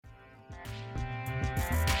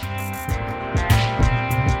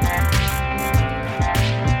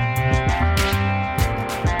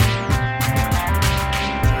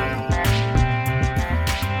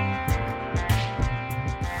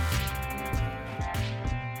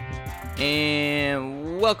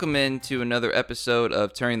And welcome into another episode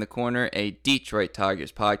of Turning the Corner, a Detroit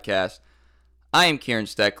Tigers podcast. I am Kieran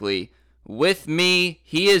Steckley. With me,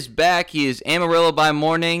 he is back. He is Amarillo by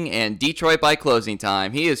morning and Detroit by closing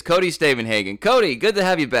time. He is Cody Stavenhagen. Cody, good to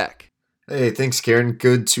have you back. Hey, thanks, Kieran.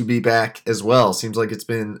 Good to be back as well. Seems like it's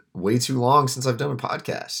been way too long since I've done a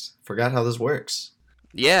podcast. Forgot how this works.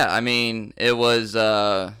 Yeah, I mean, it was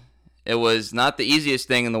not the easiest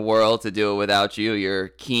thing in the world to do it without you. You're a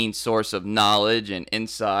keen source of knowledge and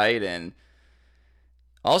insight, and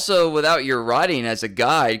also without your writing as a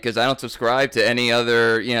guide, because I don't subscribe to any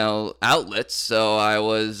other, outlets. So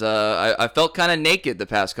I felt kind of naked the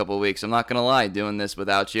past couple of weeks. I'm not gonna lie, doing this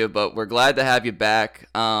without you. But we're glad to have you back.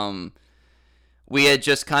 We had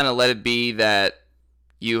just kind of let it be that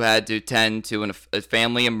you had to tend to a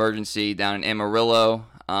family emergency down in Amarillo.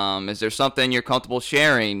 Is there something you're comfortable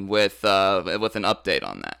sharing with an update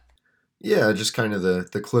on that? Yeah, just kind of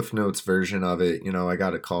the Cliff Notes version of it. I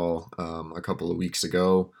got a call a couple of weeks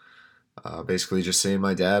ago, basically just saying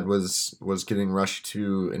my dad was getting rushed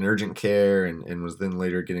to an urgent care and was then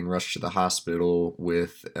later getting rushed to the hospital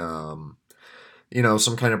with some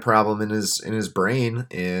kind of problem in his brain,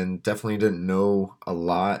 and definitely didn't know a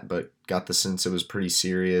lot, but got the sense it was pretty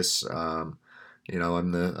serious. I'm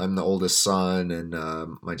the oldest son, and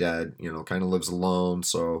my dad, kind of lives alone,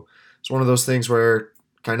 so it's one of those things where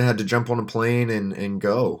kind of had to jump on a plane and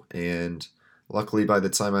go. And luckily, by the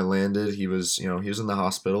time I landed, he was in the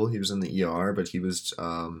hospital, he was in the ER, but he was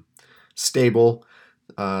stable.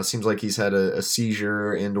 Seems like he's had a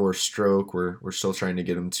seizure and or stroke. We're still trying to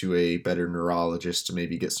get him to a better neurologist to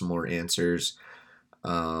maybe get some more answers.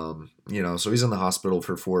 So he's in the hospital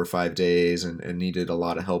for 4 or 5 days and needed a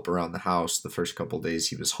lot of help around the house. The first couple of days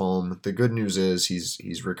he was home. The good news is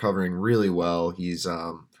he's recovering really well. He's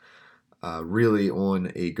really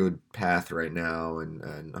on a good path right now,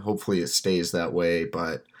 and hopefully it stays that way.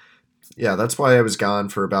 But yeah, that's why I was gone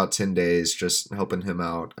for about 10 days, just helping him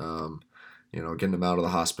out. Getting him out of the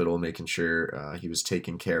hospital, making sure he was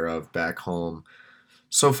taken care of back home.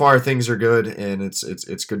 So far, things are good, and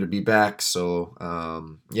it's good to be back. So,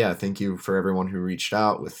 thank you for everyone who reached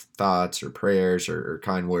out with thoughts or prayers or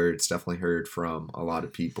kind words. Definitely heard from a lot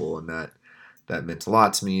of people, and that meant a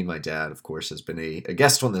lot to me. My dad, of course, has been a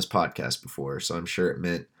guest on this podcast before, so I'm sure it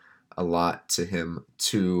meant a lot to him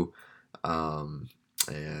too.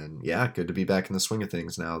 And yeah, good to be back in the swing of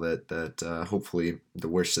things now that hopefully the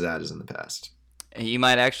worst of that is in the past. And he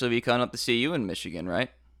might actually be coming up to see you in Michigan, right?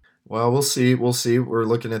 Well, we'll see. We'll see. We're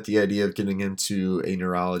looking at the idea of getting him to a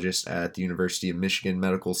neurologist at the University of Michigan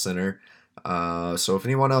Medical Center. So if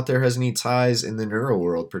anyone out there has any ties in the neuro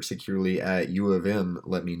world, particularly at U of M,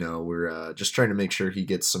 let me know. We're just trying to make sure he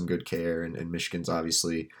gets some good care, and Michigan's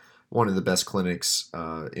obviously one of the best clinics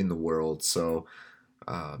in the world. So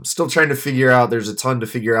still trying to figure out, there's a ton to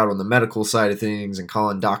figure out on the medical side of things and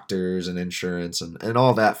calling doctors and insurance and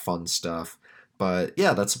all that fun stuff. But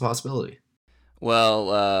yeah, that's a possibility. Well,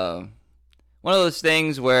 one of those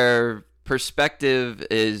things where perspective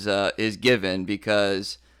is given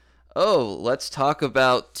because, let's talk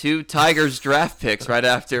about 2 Tigers draft picks right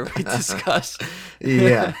after we discuss.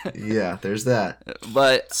 yeah, there's that.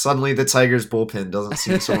 But suddenly the Tigers bullpen doesn't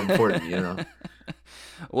seem so important,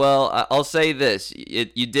 Well, I'll say this.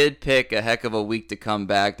 You did pick a heck of a week to come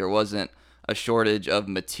back. There wasn't a shortage of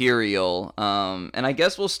material. And I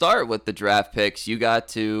guess we'll start with the draft picks. You got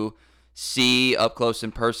to see up close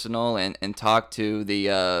and personal and talk to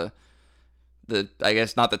the I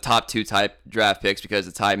guess not the top 2 type draft picks because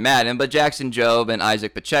of Ty Madden, but Jackson Jobe and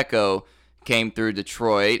Isaac Pacheco came through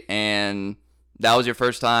Detroit, and that was your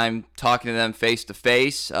first time talking to them face to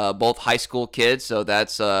face, both high school kids, so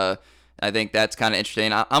that's I think that's kind of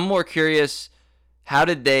interesting. I'm more curious, how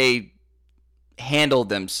did they handle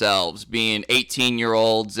themselves being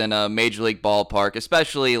 18-year-olds in a major league ballpark,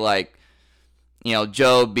 especially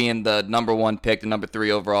Joe being the number 1 pick, the number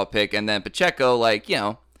 3 overall pick, and then Pacheco, I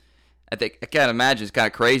can't imagine it's kind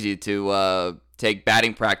of crazy to take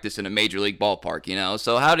batting practice in a major league ballpark,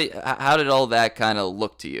 So how did all that kind of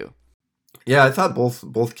look to you? Yeah, I thought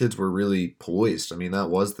both kids were really poised. I mean, that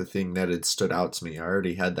was the thing that had stood out to me. I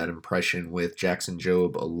already had that impression with Jackson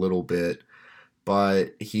Jobe a little bit,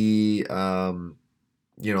 but he, definitely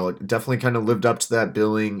kind of lived up to that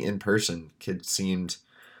billing in person. Kid seemed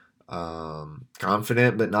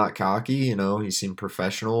confident but not cocky. He seemed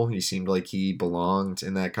professional. He seemed like he belonged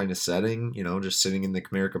in that kind of setting. Just sitting in the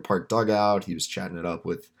Comerica Park dugout. He was chatting it up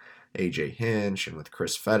with AJ Hinch and with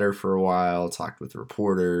Chris Fetter for a while. Talked with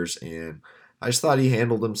reporters, and I just thought he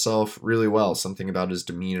handled himself really well. Something about his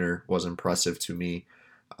demeanor was impressive to me.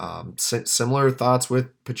 Similar thoughts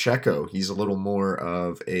with Pacheco. He's a little more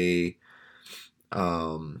of a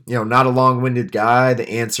Not a long-winded guy. The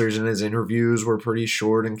answers in his interviews were pretty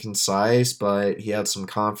short and concise, but he had some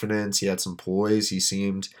confidence. He had some poise. He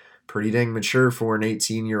seemed pretty dang mature for an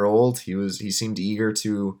 18-year-old. He seemed eager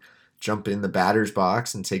to jump in the batter's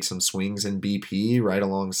box and take some swings in BP right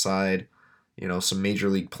alongside, some major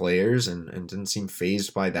league players, and didn't seem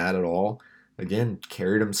phased by that at all. Again,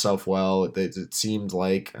 carried himself well. It seemed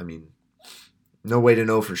like, I mean, no way to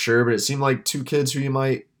know for sure, but it seemed like two kids who you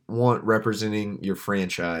might want representing your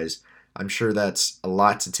franchise. I'm sure that's a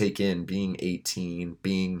lot to take in, being 18,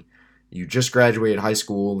 being you just graduated high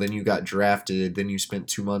school, then you got drafted, then you spent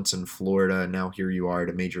 2 months in Florida, and now here you are at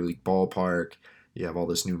a major league ballpark. You have all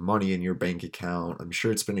this new money in your bank account. I'm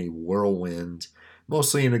sure it's been a whirlwind,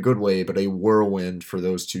 mostly in a good way, but a whirlwind for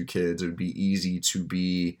those two kids. It would be easy to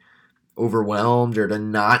be overwhelmed or to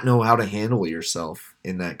not know how to handle yourself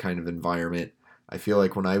in that kind of environment. I feel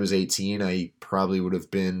like when I was 18, I probably would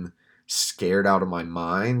have been scared out of my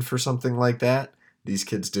mind for something like that. These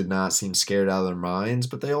kids did not seem scared out of their minds,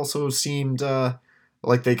 but they also seemed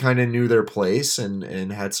like they kind of knew their place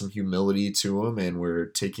and had some humility to them and were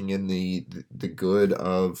taking in the good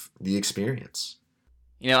of the experience.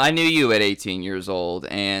 I knew you at 18 years old,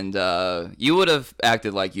 and you would have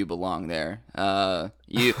acted like you belonged there.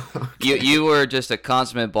 You, you, Okay. you were just a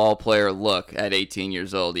consummate ball player. Look, at 18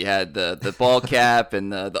 years old, you had the ball cap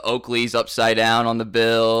and the Oakleys upside down on the This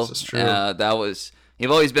bill. is true.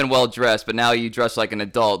 You've always been well dressed, but now you dress like an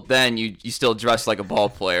adult. Then you still dress like a ball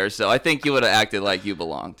player. So I think you would have acted like you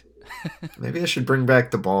belonged. Maybe I should bring back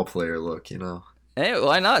the ball player look. Hey,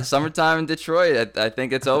 why not? Summertime in Detroit. I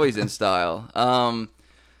think it's always in style.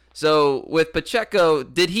 So with Pacheco,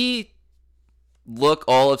 did he look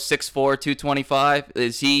all of 6'4", 225?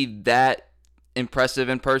 Is he that impressive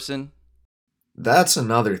in person? That's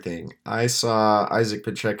another thing. I saw Isaac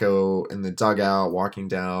Pacheco in the dugout walking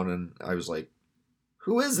down, and I was like,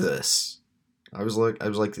 "Who is this?" I was like,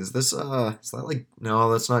 is that like,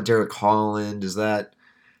 no, that's not Derek Holland. Was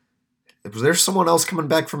there someone else coming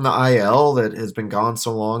back from the IL that has been gone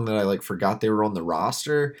so long that I like forgot they were on the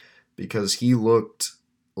roster because he looked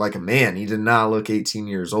like a man. He did not look 18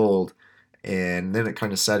 years old. And then it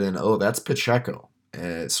kind of set in, oh, that's Pacheco.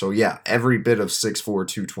 So yeah, every bit of 6'4",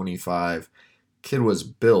 225. Kid was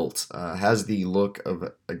built, has the look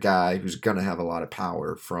of a guy who's going to have a lot of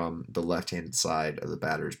power from the left-handed side of the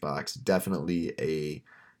batter's box. Definitely a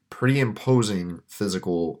pretty imposing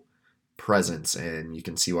physical presence, and you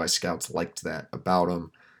can see why scouts liked that about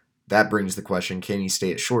him. That brings the question, can he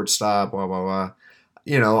stay at shortstop? Blah, blah, blah.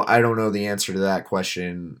 I don't know the answer to that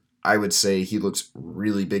question. I would say he looks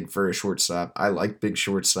really big for a shortstop. I like big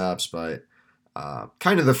shortstops, but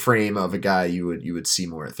kind of the frame of a guy you would see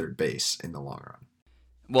more at third base in the long run.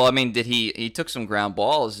 Well, I mean, did he took some ground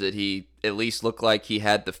balls? Did he at least look like he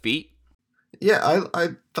had the feet? Yeah, I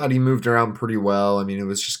thought he moved around pretty well. I mean, it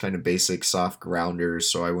was just kind of basic soft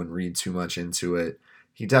grounders, so I wouldn't read too much into it.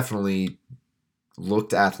 He definitely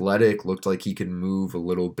looked athletic, looked like he could move a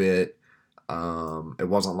little bit. It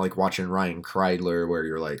wasn't like watching Ryan Kreidler where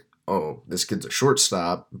you're like, oh, this kid's a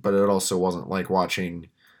shortstop, but it also wasn't like watching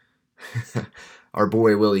our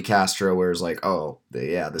boy Willie Castro where it's like, oh,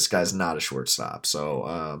 yeah, this guy's not a shortstop.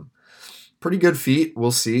 So, pretty good feet.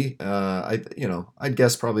 We'll see. I'd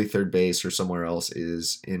guess probably third base or somewhere else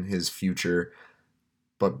is in his future.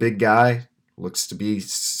 But big guy, looks to be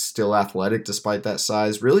still athletic despite that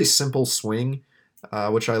size. Really simple swing,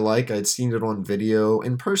 which I like. I'd seen it on video.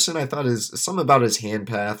 In person, I thought something about his hand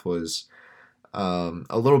path was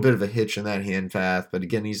a little bit of a hitch in that hand path. But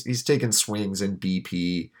again, he's taken swings in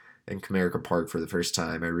BP and Comerica Park for the first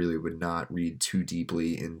time. I really would not read too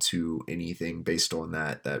deeply into anything based on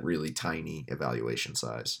that really tiny evaluation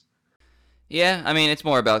size. Yeah, I mean, it's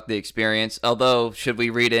more about the experience. Although, should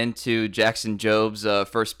we read into Jackson Job's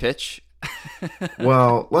first pitch?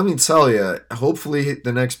 Well, let me tell you, hopefully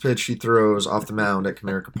the next pitch he throws off the mound at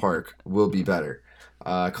Comerica Park will be better.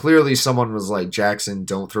 Clearly, someone was like, Jackson,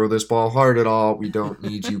 don't throw this ball hard at all. We don't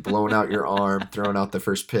need you blowing out your arm, throwing out the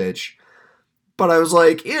first pitch. But I was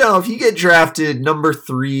like, if you get drafted number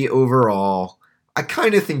 3 overall, I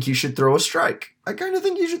kind of think you should throw a strike.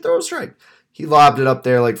 He lobbed it up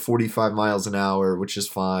there like 45 miles an hour, which is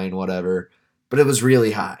fine, whatever. But it was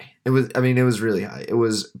really high. It was really high. It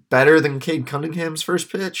was better than Cade Cunningham's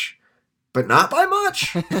first pitch, but not by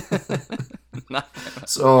much. Not-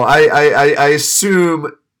 So I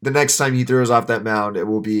assume the next time he throws off that mound, it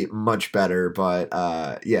will be much better. But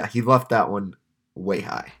yeah, he left that one way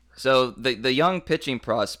high. so the young pitching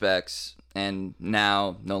prospects, and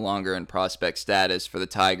now no longer in prospect status for the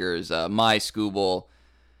Tigers, Mai Skubal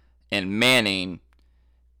and Manning.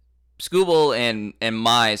 Scooble and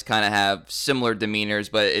Mize kind of have similar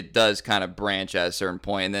demeanors, but it does kind of branch at a certain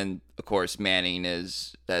point. And then, of course, Manning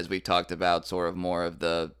is, as we've talked about, sort of more of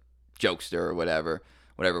the jokester or whatever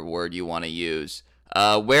word you want to use.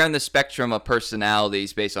 Where in the spectrum of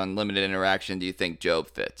personalities, based on limited interaction, do you think Job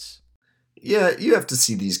fits? Yeah, you have to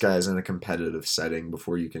see these guys in a competitive setting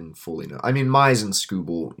before you can fully know. I mean, Mize and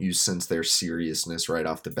Scooble, you sense their seriousness right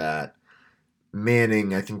off the bat.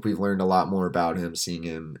 Manning, I think we've learned a lot more about him seeing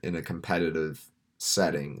him in a competitive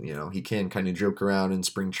setting. You know, he can kind of joke around in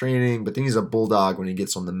spring training, but then he's a bulldog when he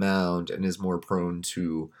gets on the mound and is more prone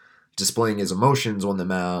to displaying his emotions on the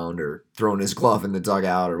mound or throwing his glove in the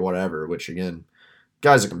dugout or whatever, which again,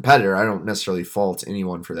 guy's a competitor. I don't necessarily fault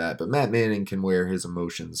anyone for that, but Matt Manning can wear his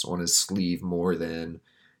emotions on his sleeve more than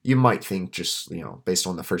you might think just, based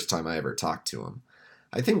on the first time I ever talked to him.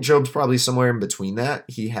 I think Job's probably somewhere in between that.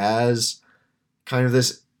 He has kind of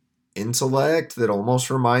this intellect that almost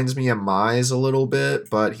reminds me of Mize a little bit,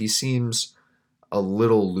 but he seems a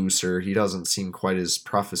little looser. He doesn't seem quite as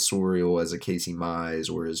professorial as a Casey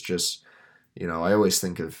Mize, or as just, I always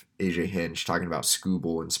think of AJ Hinch talking about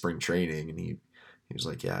Scooble in spring training, and he was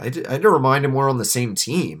like, yeah, I had to remind him we're on the same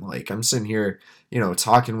team. Like, I'm sitting here,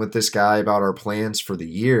 talking with this guy about our plans for the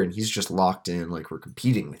year, and he's just locked in like we're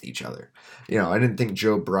competing with each other. I didn't think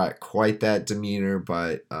Joe brought quite that demeanor,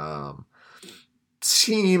 but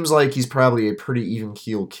seems like he's probably a pretty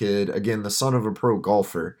even-keeled kid. Again, the son of a pro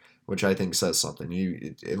golfer, which I think says something.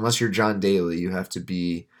 Unless you're John Daly, you have to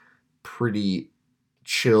be pretty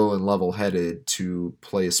chill and level-headed to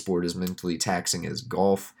play a sport as mentally taxing as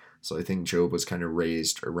golf. So I think Job was kind of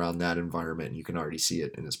raised around that environment, and you can already see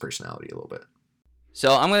it in his personality a little bit.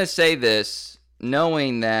 So I'm going to say this,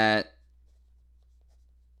 knowing that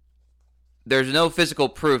there's no physical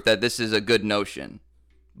proof that this is a good notion,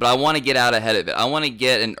 but I want to get out ahead of it. I want to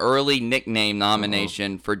get an early nickname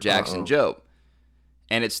nomination for Jackson Jobe,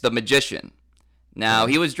 and it's the Magician. Now,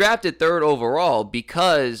 he was drafted 3rd overall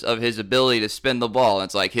because of his ability to spin the ball.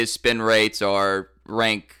 It's like his spin rates are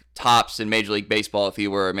rank tops in Major League Baseball if he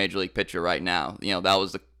were a Major League pitcher right now. That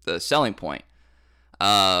was the selling point.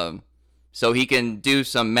 So he can do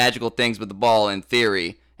some magical things with the ball in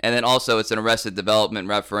theory. And then also it's an Arrested Development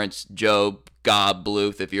reference. Job Gob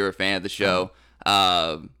Bluth, if you're a fan of the show,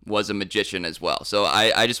 was a magician as well. So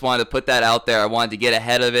I just wanted to put that out there. I wanted to get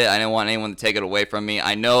ahead of it. I didn't want anyone to take it away from me.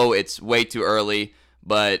 I know it's way too early,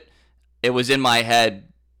 but it was in my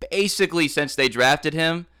head basically since they drafted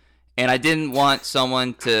him. And I didn't want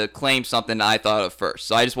someone to claim something that I thought of first.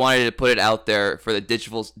 So I just wanted to put it out there for the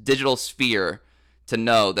digital sphere to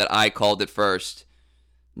know that I called it first.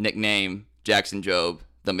 Nickname, Jackson Jobe,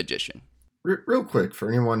 the Magician. Real quick, for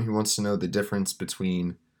anyone who wants to know the difference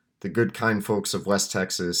between the good, kind folks of West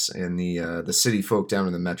Texas and the city folk down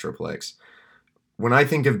in the Metroplex. When I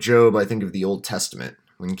think of Job, I think of the Old Testament.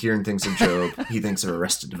 When Kieran thinks of Job, he thinks of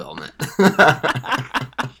Arrested Development.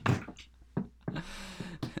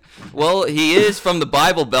 Well, he is from the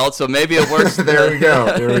Bible Belt, so maybe it works. There we go.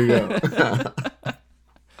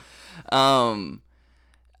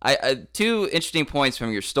 I two interesting points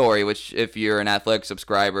from your story, which if you're an Athletic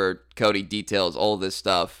subscriber, Cody details all this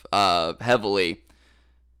stuff heavily.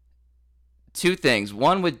 Two things.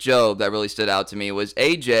 One with Job that really stood out to me was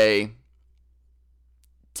AJ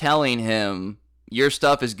telling him, your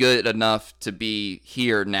stuff is good enough to be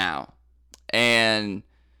here now. And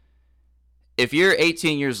if you're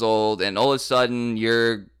 18 years old and all of a sudden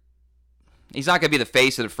he's not going to be the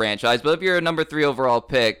face of the franchise, but if you're a number 3 overall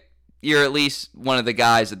pick, you're at least one of the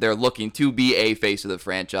guys that they're looking to be a face of the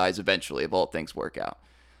franchise eventually, if all things work out.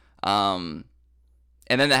 And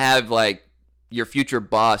then to have, like, your future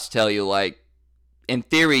boss tell you, like, in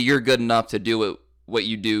theory, you're good enough to do what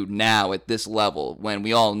you do now at this level, when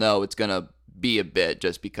we all know it's going to be a bit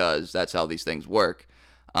just because that's how these things work.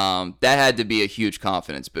 That had to be a huge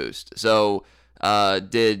confidence boost. So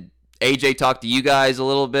did AJ talk to you guys a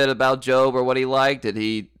little bit about Job or what he liked? Did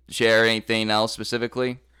he share anything else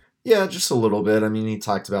specifically? Yeah, just a little bit. I mean, he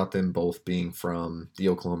talked about them both being from the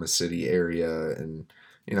Oklahoma City area and,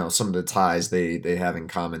 some of the ties they have in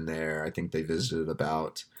common there. I think they visited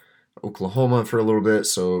about Oklahoma for a little bit.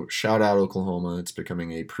 So shout out Oklahoma. It's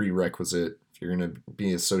becoming a prerequisite. If you're going to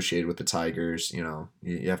be associated with the Tigers, you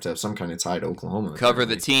have to have some kind of tie to Oklahoma. Cover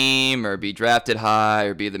the team or be drafted high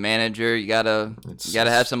or be the manager. You gotta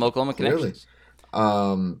have some Oklahoma connections.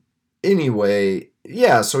 Anyway,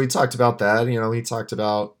 yeah, so he talked about that. He talked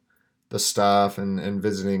about the stuff and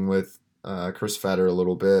visiting with Chris Fetter a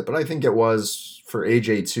little bit. But I think it was for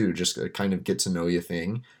AJ too, just a kind of get to know you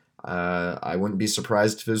thing. I wouldn't be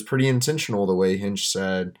surprised if it was pretty intentional the way Hinch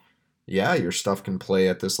said, yeah, your stuff can play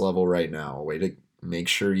at this level right now. make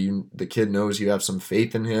sure the kid knows you have some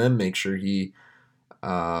faith in him. Make sure he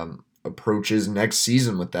approaches next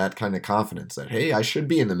season with that kind of confidence that, hey, I should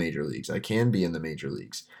be in the major leagues. I can be in the major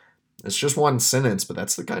leagues. It's just one sentence, but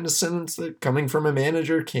that's the kind of sentence that coming from a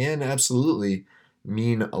manager can absolutely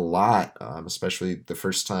mean a lot, especially the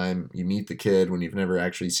first time you meet the kid when you've never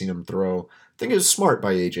actually seen him throw. I think it was smart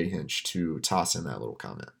by AJ Hinch to toss in that little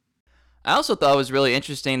comment. I also thought it was really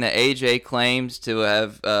interesting that AJ claims to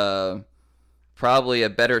have probably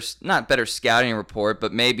a not better scouting report,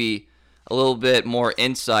 but maybe a little bit more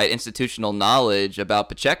insight, institutional knowledge about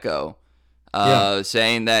Pacheco. Yeah.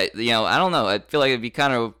 Saying that, I don't know. I feel like it'd be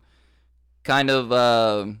kind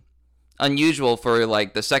of unusual for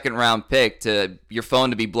like the second round pick to your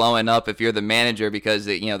phone to be blowing up if you're the manager because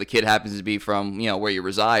the kid happens to be from where you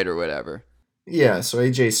reside or whatever. Yeah, so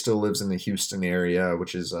AJ still lives in the Houston area,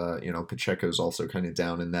 which is, Pacheco's also kind of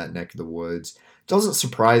down in that neck of the woods. Doesn't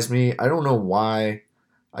surprise me. I don't know why.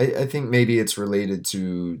 I think maybe it's related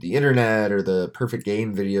to the internet or the perfect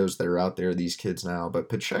game videos that are out there, these kids now. But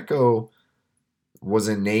Pacheco was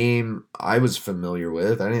a name I was familiar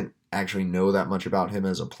with. I didn't actually know that much about him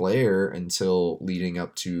as a player until leading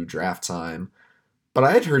up to draft time. But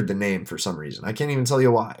I had heard the name for some reason. I can't even tell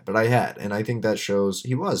you why, but I had. And I think that shows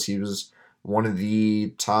he was one of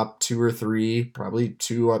the top two or three, probably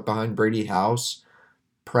two up behind Brady House,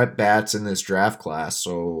 prep bats in this draft class.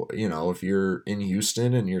 So, if you're in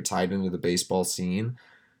Houston and you're tied into the baseball scene,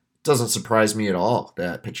 it doesn't surprise me at all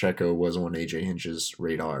that Pacheco was on AJ Hinch's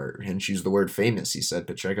radar. Hinch used the word famous. He said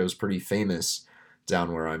Pacheco's pretty famous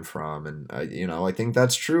down where I'm from. And, I think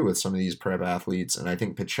that's true with some of these prep athletes. And I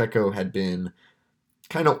think Pacheco had been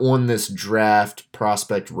kind of on this draft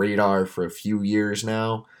prospect radar for a few years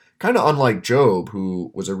now. Kind of unlike Job,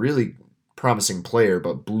 who was a really promising player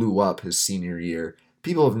but blew up his senior year.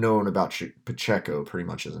 People have known about Pacheco pretty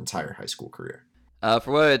much his entire high school career.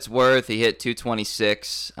 For what it's worth, he hit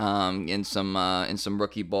 226 in some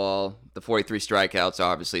rookie ball. The 43 strikeouts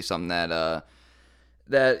are obviously something that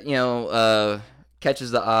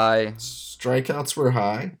catches the eye. Strikeouts were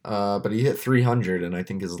high, but he hit 300 in I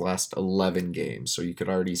think his last 11 games, so you could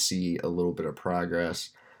already see a little bit of progress.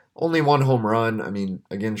 Only one home run. I mean,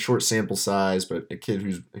 again, short sample size, but a kid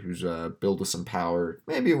who's built with some power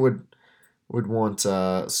maybe would want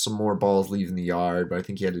some more balls leaving the yard. But I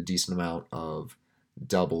think he had a decent amount of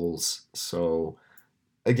doubles. So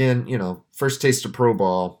again, first taste of pro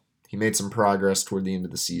ball. He made some progress toward the end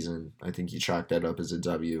of the season. I think he chalked that up as a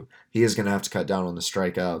W. He is going to have to cut down on the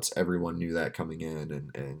strikeouts. Everyone knew that coming in,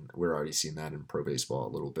 and we're already seeing that in pro baseball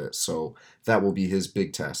a little bit. So that will be his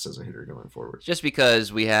big test as a hitter going forward. Just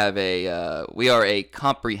because we are a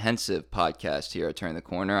comprehensive podcast here at Turn the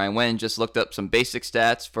Corner, I went and just looked up some basic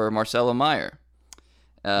stats for Marcelo Meyer.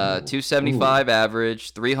 275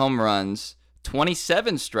 average, 3 home runs,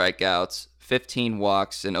 27 strikeouts, 15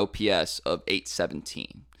 walks, and OPS of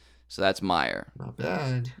 817. So that's Meyer. Not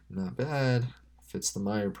bad. Fits the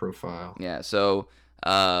Meyer profile. Yeah, so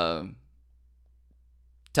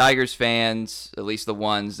Tigers fans, at least the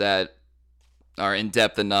ones that are in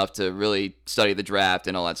depth enough to really study the draft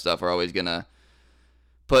and all that stuff, are always going to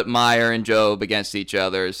put Meyer and Job against each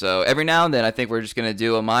other. So every now and then I think we're just going to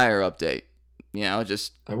do a Meyer update. I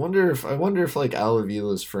wonder if like Al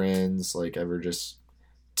Avila's friends like ever just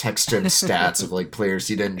text him stats of like players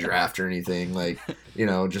he didn't draft or anything, like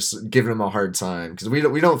just giving him a hard time because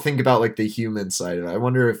we don't think about like the human side of it. I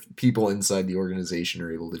wonder if people inside the organization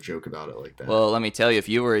are able to joke about it like that. Well, let me tell you, if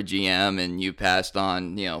you were a GM and you passed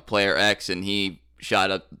on player X and he shot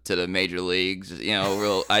up to the major leagues,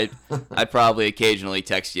 I'd probably occasionally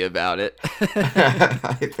text you about it.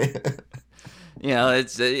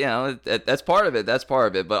 It's that's part of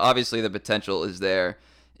it. But obviously the potential is there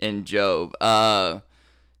in Job.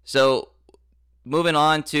 So moving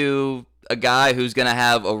on to a guy who's going to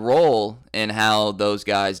have a role in how those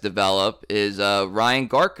guys develop is Ryan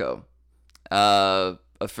Garco, a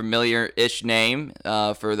familiar-ish name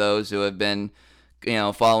for those who have been,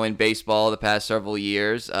 following baseball the past several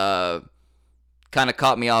years. Kind of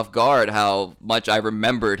caught me off guard how much I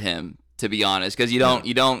remembered him, to be honest, because you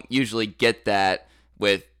don't usually get that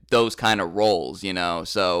with those kind of roles,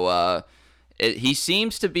 So he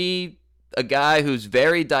seems to be a guy who's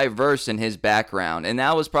very diverse in his background, and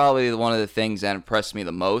that was probably one of the things that impressed me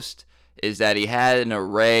the most, is that he had an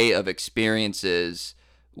array of experiences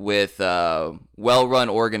with well-run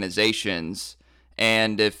organizations,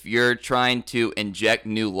 and if you're trying to inject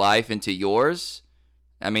new life into yours,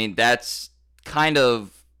 I mean, that's kind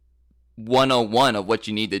of 101 of what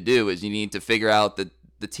you need to do. Is you need to figure out the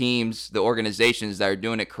teams, the organizations that are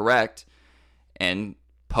doing it correct, and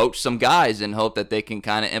poach some guys and hope that they can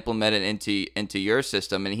kind of implement it into your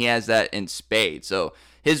system. And he has that in spades. So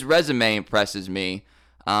his resume impresses me.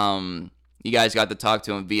 You guys got to talk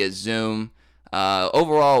to him via Zoom.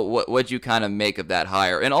 Overall, what'd you kind of make of that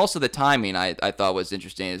hire? And also the timing I thought was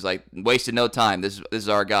interesting. Is like wasted no time. This is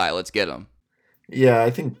our guy. Let's get him. Yeah, I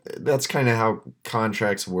think that's kind of how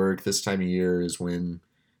contracts work this time of year is when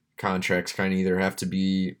contracts kind of either have to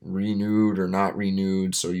be renewed or not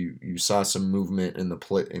renewed. So you saw some movement in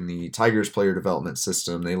the Tigers player development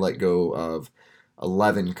system. They let go of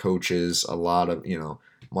 11 coaches, a lot of,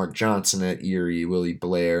 Mark Johnson at Erie, Willie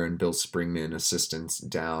Blair, and Bill Springman, assistants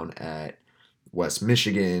down at West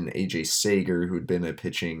Michigan, AJ Sager, who had been a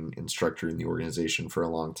pitching instructor in the organization for a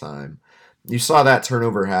long time. You saw that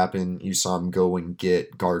turnover happen. You saw him go and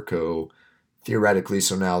get Garco, theoretically,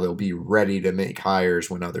 so now they'll be ready to make hires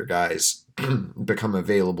when other guys become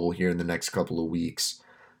available here in the next couple of weeks.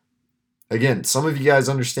 Again, some of you guys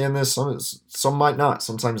understand this, some might not.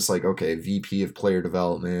 Sometimes it's like, okay, VP of player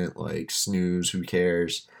development, like snooze, who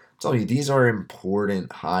cares? I'm telling you, these are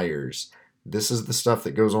important hires. This is the stuff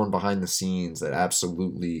that goes on behind the scenes that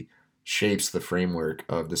absolutely shapes the framework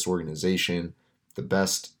of this organization. The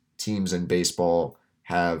best teams in baseball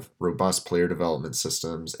have robust player development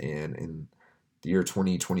systems, and in the year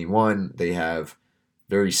 2021, they have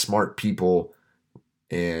very smart people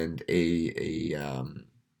and a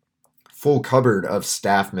full cupboard of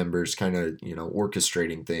staff members kind of,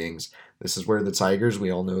 orchestrating things. This is where the Tigers,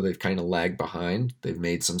 we all know they've kind of lagged behind. They've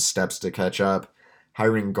made some steps to catch up.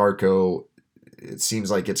 Hiring Garco, it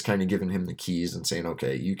seems like it's kind of giving him the keys and saying,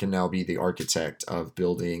 okay, you can now be the architect of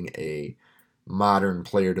building a modern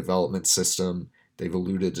player development system. They've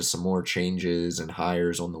alluded to some more changes and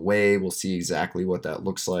hires on the way. We'll see exactly what that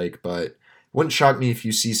looks like, but it wouldn't shock me if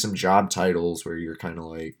you see some job titles where you're kind of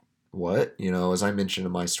like, what? As I mentioned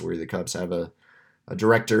in my story, the Cubs have a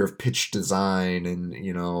director of pitch design, and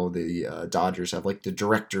the Dodgers have like the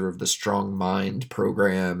director of the strong mind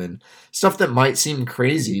program, and stuff that might seem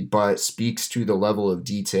crazy but speaks to the level of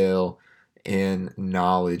detail and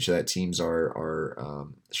knowledge that teams are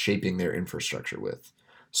shaping their infrastructure with.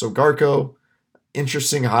 So Garco,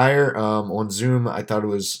 interesting hire. On Zoom, I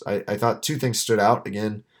thought two things stood out.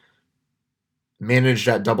 Again, managed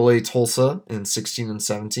at AA Tulsa in 16 and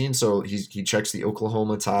 17, so he checks the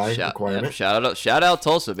Oklahoma tie requirement. Yep, shout out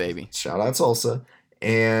Tulsa, baby. Shout out Tulsa.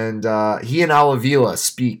 And he and Al Avila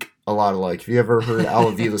speak a lot alike. If you ever heard Al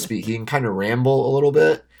Avila speak, he can kind of ramble a little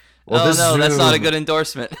bit. Well, no, Zoom, that's not a good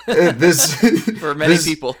endorsement for many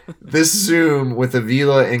people. This Zoom with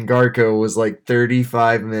Avila and Garco was like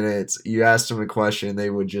 35 minutes. You asked them a question, they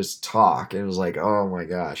would just talk, and it was like, oh my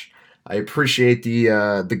gosh. I appreciate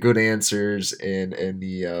the good answers and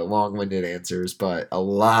the long-winded answers, but a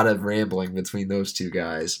lot of rambling between those two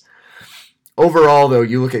guys. Overall, though,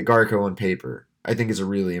 you look at Garco on paper, I think it's a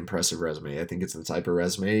really impressive resume. I think it's the type of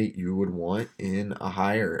resume you would want in a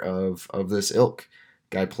hire of this ilk.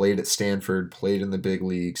 Guy played at Stanford, played in the big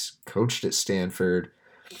leagues, coached at Stanford,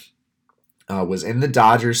 was in the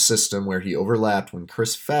Dodgers system where he overlapped when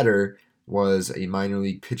Chris Fetter was a minor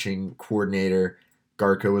league pitching coordinator.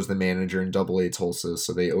 Garco was the manager in AA Tulsa,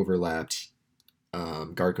 so they overlapped.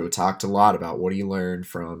 Garco talked a lot about what he learned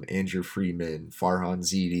from Andrew Friedman, Farhan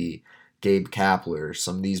Zidi, Gabe Kapler,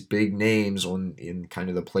 some of these big names in kind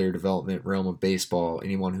of the player development realm of baseball.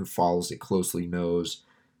 Anyone who follows it closely knows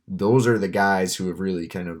those are the guys who have really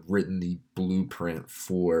kind of written the blueprint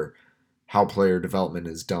for how player development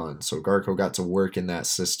is done. So Garco got to work in that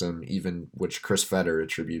system, even which Chris Fetter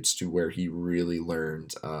attributes to where he really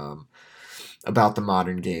learned about the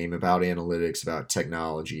modern game, about analytics, about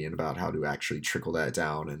technology, and about how to actually trickle that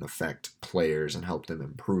down and affect players and help them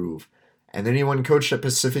improve. And then he went and coached at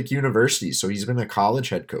Pacific University, so he's been a college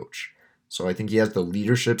head coach. So I think he has the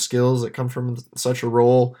leadership skills that come from such a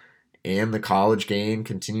role, and the college game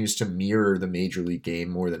continues to mirror the major league game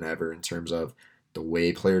more than ever in terms of the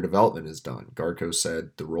way player development is done. Garco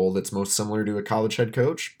said the role that's most similar to a college head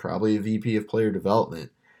coach, probably a VP of player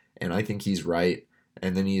development, and I think he's right.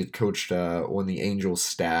 And then he had coached on the Angels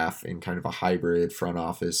staff in kind of a hybrid front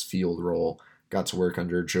office field role. Got to work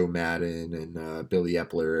under Joe Madden and Billy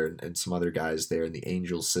Epler and some other guys there in the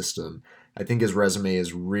Angels system. I think his resume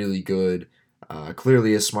is really good.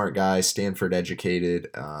 Clearly a smart guy, Stanford educated.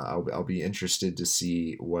 I'll be interested to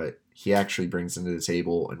see what he actually brings into the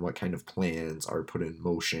table and what kind of plans are put in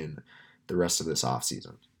motion the rest of this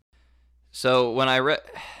offseason. So when I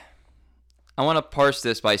want to parse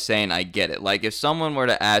this by saying I get it. Like if someone were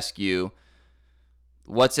to ask you,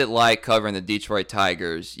 what's it like covering the Detroit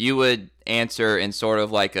Tigers, you would answer in sort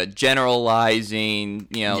of like a generalizing,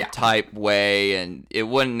 type way, and it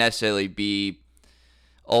wouldn't necessarily be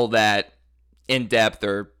all that in depth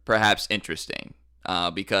or perhaps interesting,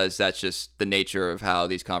 because that's just the nature of how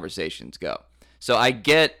these conversations go. So I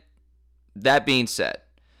get that being said.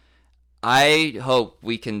 I hope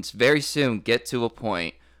we can very soon get to a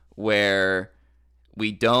point where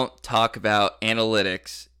we don't talk about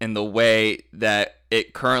analytics in the way that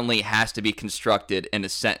it currently has to be constructed in a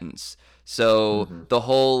sentence. So Mm-hmm. the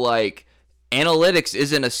whole like analytics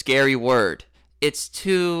isn't a scary word. It's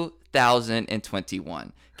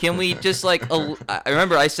 2021. Can we just like I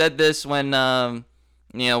remember I said this when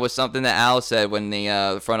was something that Al said when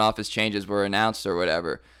the front office changes were announced or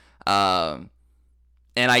whatever.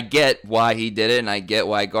 And I get why he did it, and I get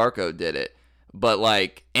why Garco did it. But,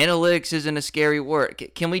 like, analytics isn't a scary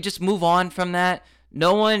word. Can we just move on from that?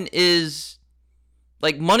 No one is...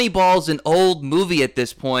 Like, Moneyball's an old movie at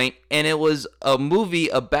this point, and it was a movie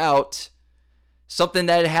about something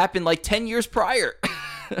that had happened, like, 10 years prior.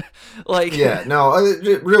 Like... Yeah, no,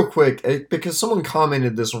 real quick, because someone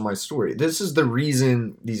commented this on my story. This is the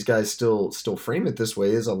reason these guys still frame it this way,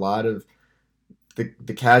 is a lot of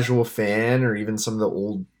the casual fan or even some of the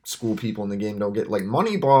old school people in the game don't get, like,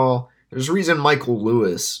 Moneyball. There's a reason Michael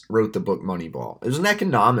Lewis wrote the book Moneyball. It was an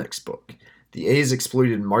economics book. The A's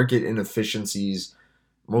exploited market inefficiencies.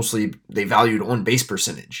 Mostly they valued on base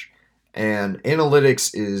percentage. And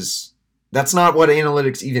analytics that's not what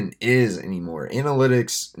analytics even is anymore.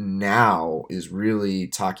 Analytics now is really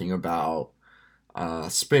talking about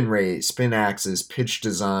spin rate, spin axis, pitch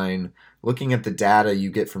design, looking at the data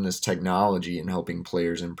you get from this technology and helping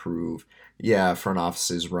players improve. Yeah, front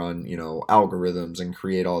offices run, algorithms and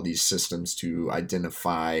create all these systems to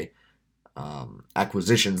identify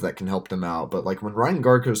acquisitions that can help them out. But like when Ryan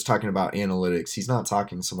Garco's talking about analytics, he's not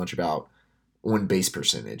talking so much about on base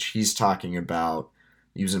percentage. He's talking about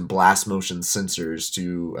using blast motion sensors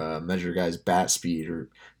to measure guys' bat speed, or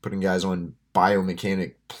putting guys on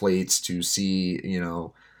biomechanic plates to see,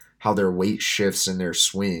 how their weight shifts in their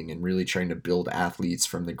swing, and really trying to build athletes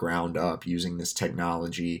from the ground up using this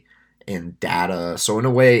technology and data. So in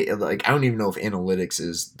a way, like, I don't even know if analytics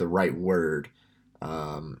is the right word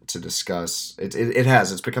to discuss.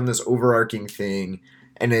 It's become this overarching thing.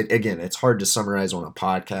 And it's hard to summarize on a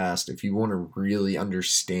podcast. If you want to really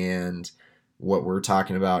understand what we're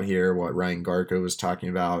talking about here, what Ryan Garco was talking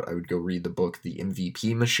about, I would go read the book, The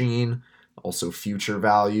MVP Machine, also Future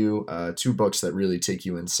Value, two books that really take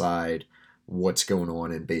you inside what's going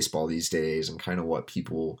on in baseball these days and kind of what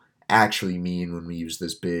people actually mean when we use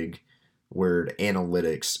this big word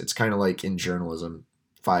analytics. It's kind of like in journalism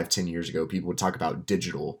 5-10 years ago, people would talk about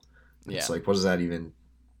digital. Yeah. It's like, what does that even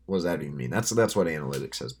mean? That's what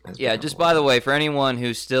analytics has yeah, just by the way, for anyone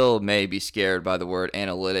who still may be scared by the word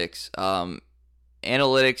analytics,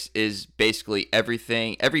 analytics is basically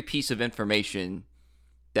everything, every piece of information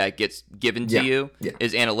that gets given to you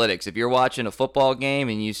is analytics. If you're watching a football game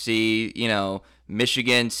and you see,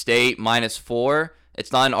 Michigan State -4,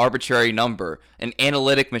 it's not an arbitrary number. An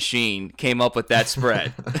analytic machine came up with that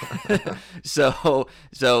spread. So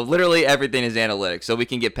literally everything is analytics. So we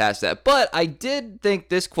can get past that. But I did think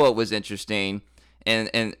this quote was interesting,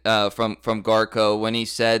 and from Garco, when he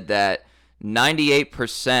said that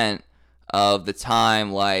 98% of the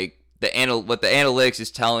time, like what the analytics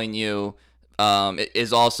is telling you,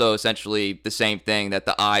 is also essentially the same thing that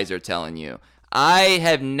the eyes are telling you. I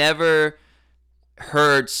have never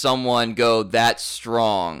heard someone go that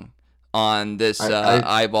strong on this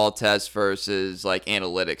eyeball test versus like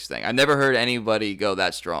analytics thing. I've never heard anybody go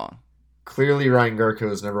that strong. Clearly, Ryan Garco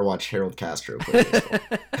has never watched Harold Castro play baseball.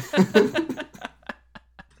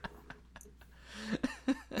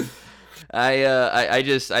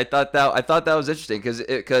 I thought that was interesting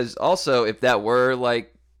because also if that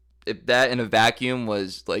in a vacuum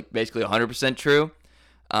was like basically 100% true,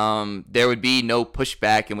 there would be no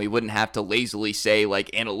pushback and we wouldn't have to lazily say like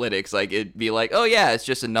analytics. Like it'd be like, oh yeah, it's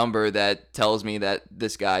just a number that tells me that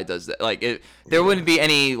this guy does that. Like there wouldn't be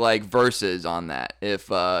any like verses on that if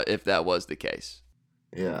that was the case.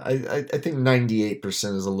 Yeah, I think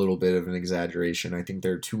 98% is a little bit of an exaggeration. I think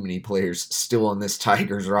there are too many players still on this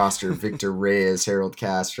Tigers roster. Victor Reyes, Harold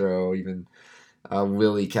Castro, even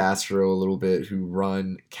Willie Castro a little bit, who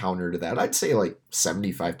run counter to that. I'd say like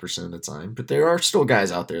 75% of the time. But there are still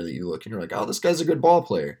guys out there that you look and you're like, oh, this guy's a good ball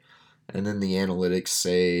player. And then the analytics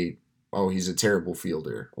say, oh, he's a terrible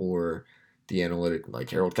fielder. Or the analytic, like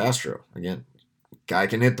Harold Castro. Again, guy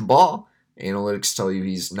can hit the ball. Analytics tell you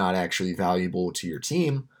he's not actually valuable to your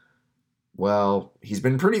team. Well, he's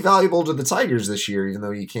been pretty valuable to the Tigers this year, even though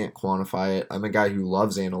you can't quantify it. I'm a guy who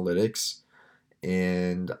loves analytics,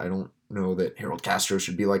 and I don't know that Harold Castro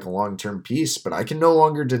should be like a long-term piece, but I can no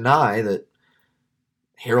longer deny that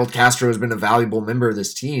Harold Castro has been a valuable member of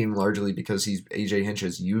this team largely because AJ Hinch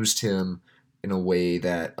has used him in a way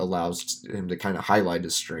that allows him to kind of highlight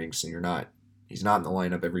his strengths, and he's not in the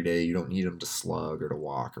lineup every day. You don't need him to slug or to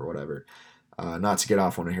walk or whatever. Not to get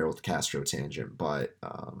off on a Harold Castro tangent, but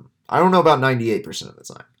I don't know about 98% of the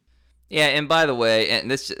time. Yeah, and by the way,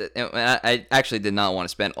 and I actually did not want to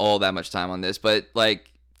spend all that much time on this, but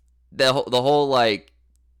like the whole like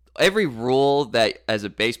every rule that as a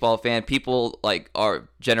baseball fan, people like our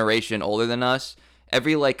generation older than us,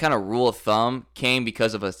 every like kind of rule of thumb came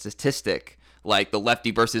because of a statistic, like the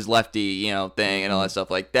lefty versus lefty, thing and all that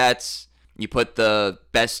stuff. Like that's you put the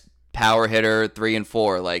best power hitter 3 and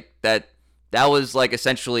 4, like that. That was like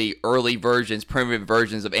essentially early versions, primitive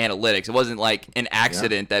versions of analytics. It wasn't like an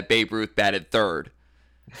accident that Babe Ruth batted third.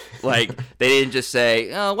 Like they didn't just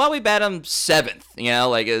say, "Oh, why don't we bat him 7th?"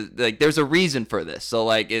 Like there's a reason for this. So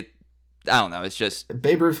like I don't know. It's just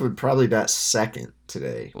Babe Ruth would probably bat 2nd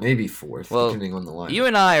today, maybe 4th, depending on the line. You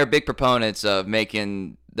and I are big proponents of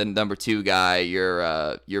making the number 2 guy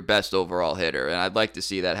your best overall hitter, and I'd like to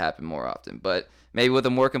see that happen more often. But maybe with a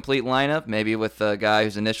more complete lineup, maybe with a guy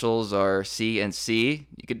whose initials are C and C,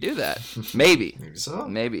 you could do that. Maybe. Maybe so.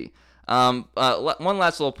 Maybe. One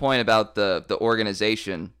last little point about the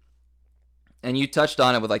organization, and you touched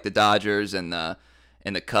on it with like the Dodgers and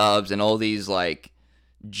the Cubs and all these like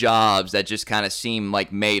jobs that just kind of seem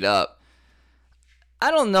like made up.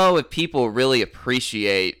 I don't know if people really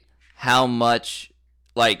appreciate how much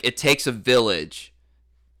like it takes a village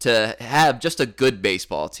to have just a good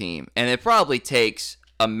baseball team, and it probably takes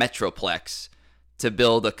a metroplex to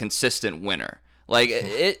build a consistent winner. Like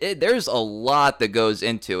there's a lot that goes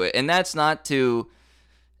into it, and that's not to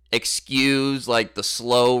excuse like the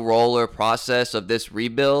slow roller process of this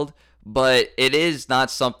rebuild, but it is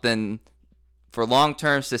not something for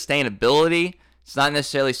long-term sustainability. It's not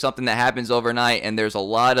necessarily something that happens overnight, and there's a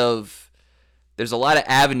lot of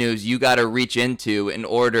avenues you got to reach into in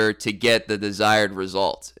order to get the desired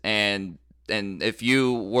result. And if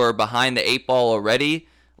you were behind the 8 ball already,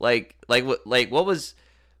 where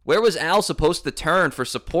was Al supposed to turn for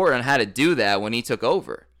support on how to do that when he took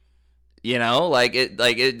over? These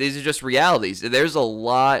are just realities. There's a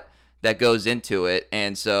lot that goes into it,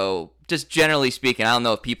 and so just generally speaking, I don't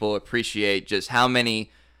know if people appreciate just how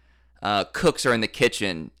many cooks are in the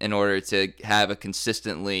kitchen in order to have a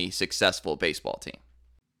consistently successful baseball team.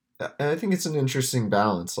 I think it's an interesting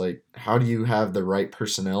balance. Like, how do you have the right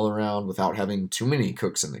personnel around without having too many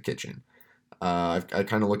cooks in the kitchen? I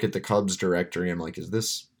kind of look at the Cubs directory. I'm like, is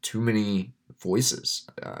this too many voices?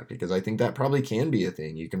 Because I think that probably can be a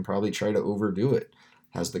thing. You can probably try to overdo it.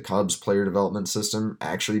 Has the Cubs player development system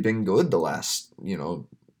actually been good the last,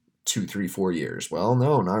 2, 3, 4 years? Well,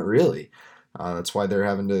 no, not really. That's why they're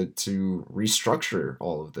having to restructure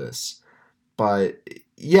all of this. But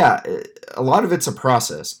yeah, a lot of it's a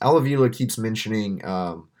process. Al Avila keeps mentioning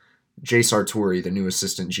Jay Sartori, the new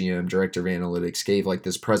assistant GM, director of analytics, gave like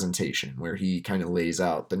this presentation where he kind of lays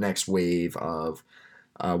out the next wave of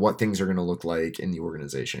what things are going to look like in the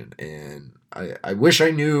organization. And I wish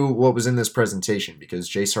I knew what was in this presentation because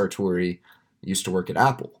Jay Sartori used to work at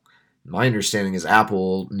Apple. My understanding is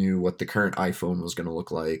Apple knew what the current iPhone was going to look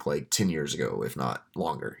like 10 years ago, if not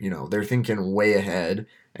longer. They're thinking way ahead,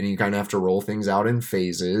 and you kind of have to roll things out in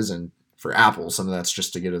phases. And for Apple, some of that's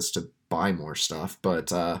just to get us to buy more stuff. But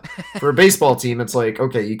for a baseball team, it's like,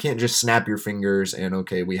 okay, you can't just snap your fingers and,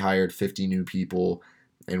 okay, we hired 50 new people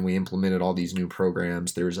and we implemented all these new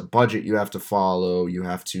programs. There's a budget you have to follow. You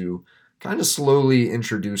have to kind of slowly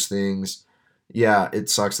introduce things. Yeah, it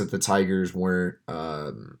sucks that the Tigers weren't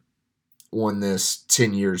won this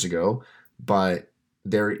 10 years ago, but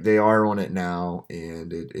they are on it now,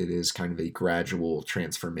 and it is kind of a gradual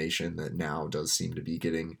transformation that now does seem to be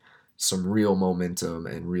getting some real momentum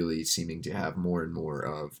and really seeming to have more and more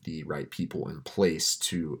of the right people in place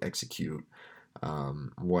to execute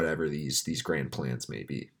whatever these grand plans may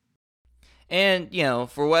be. And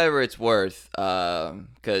for whatever it's worth,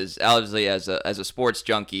 because obviously as a sports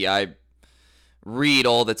junkie, I read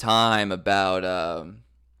all the time about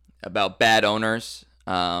bad owners,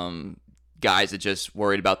 guys that just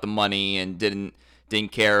worried about the money and didn't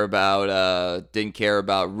care about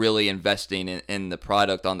really investing in the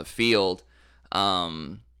product on the field.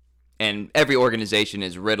 And every organization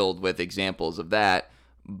is riddled with examples of that.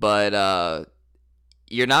 But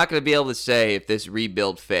you're not going to be able to say if this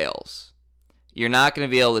rebuild fails. You're not going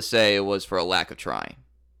to be able to say it was for a lack of trying.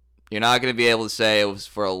 You're not going to be able to say it was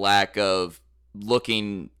for a lack of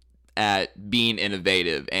looking at being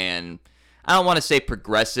innovative, and I don't want to say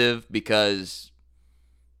progressive because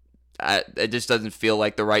it just doesn't feel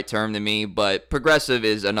like the right term to me, but progressive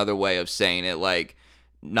is another way of saying it. Like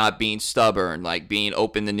not being stubborn, like being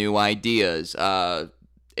open to new ideas.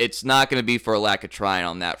 It's not going to be for a lack of trying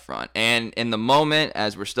on that front. And in the moment,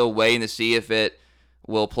 as we're still waiting to see if it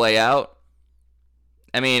will play out,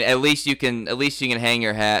 I mean, at least you can hang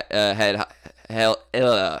your hang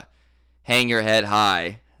your head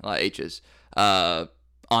high, a lot of H's,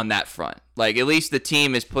 on that front. Like, at least the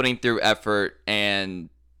team is putting through effort, and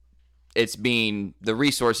the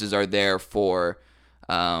resources are there for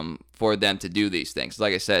them to do these things.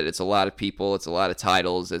 Like I said, it's a lot of people, it's a lot of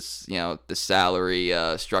titles, it's, the salary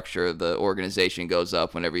structure of the organization goes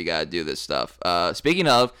up whenever you got to do this stuff. Speaking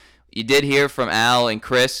of, you did hear from Al and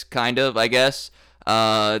Chris, kind of, I guess,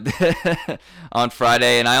 on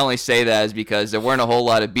Friday, and I only say that is because there weren't a whole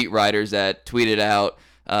lot of beat writers that tweeted out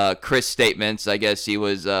Chris' statements. I guess he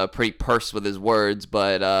was pretty pursed with his words,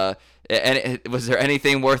 but was there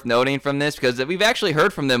anything worth noting from this? Because we've actually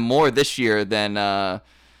heard from them more this year than I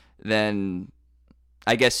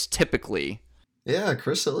guess typically. Yeah,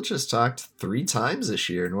 Chris Ilitch has talked 3 times this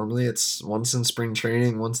year. Normally it's once in spring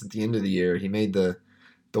training, once at the end of the year. He made the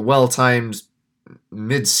well-timed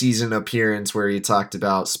mid-season appearance where he talked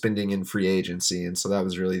about spending in free agency, and so that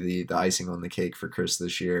was really the icing on the cake for Chris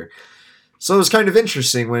this year. So it was kind of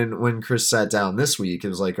interesting when Chris sat down this week. It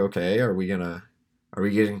was like, okay, are we gonna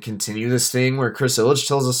continue this thing where Chris Ilitch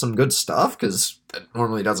tells us some good stuff? Because that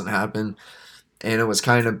normally doesn't happen. And it was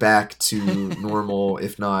kind of back to normal,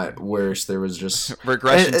 if not worse. There was just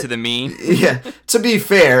regression to the mean. Yeah, to be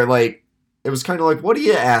fair, like, it was kind of like, what do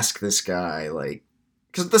you ask this guy? Like,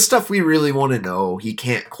 because the stuff we really want to know, he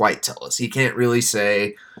can't quite tell us. He can't really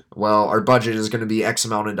say, well, our budget is going to be X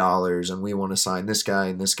amount of dollars, and we want to sign this guy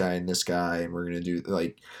and this guy and this guy, and we're going to do,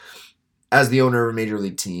 like, as the owner of a major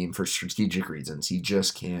league team, for strategic reasons, he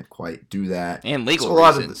just can't quite do that. And legal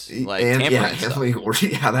reasons,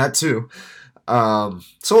 yeah, that too.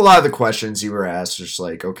 So a lot of the questions you were asked, just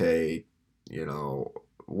like, okay,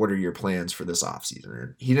 what are your plans for this offseason?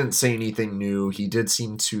 And he didn't say anything new. He did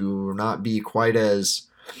seem to not be quite as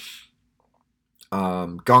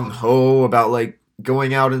gung-ho about, like,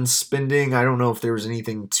 going out and spending. I don't know if there was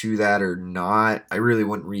anything to that or not. I really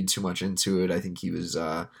wouldn't read too much into it. I think he was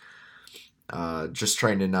just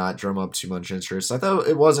trying to not drum up too much interest. I thought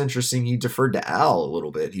it was interesting. He deferred to Al a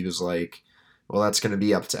little bit. He was like, well, that's going to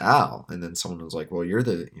be up to Al. And then someone was like, well, you're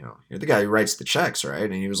the guy who writes the checks, right?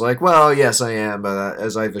 And he was like, well, yes, I am. But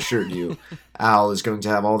as I've assured you, Al is going to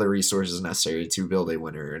have all the resources necessary to build a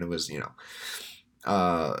winner. And it was, yeah,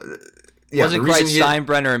 wasn't quite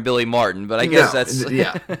Steinbrenner and Billy Martin, but I guess that's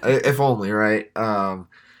yeah, if only, right?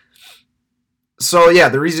 So yeah,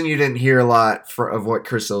 the reason you didn't hear a lot of what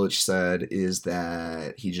Chris Ilitch said is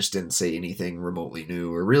that he just didn't say anything remotely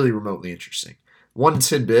new or really remotely interesting. One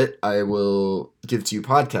tidbit I will give to you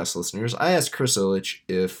podcast listeners. I asked Chris Ilitch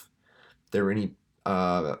if there were any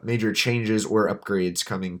major changes or upgrades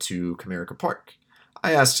coming to Comerica Park.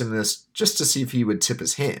 I asked him this just to see if he would tip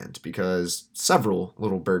his hand, because several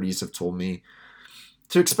little birdies have told me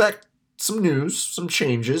to expect some news, some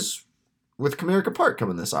changes with Comerica Park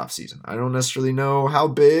coming this offseason. I don't necessarily know how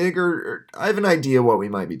big, or I have an idea what we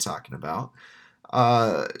might be talking about.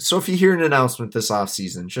 So if you hear an announcement this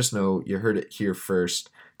offseason, just know you heard it here first.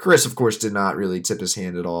 Chris, of course, did not really tip his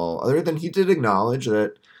hand at all, other than he did acknowledge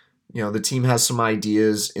that, the team has some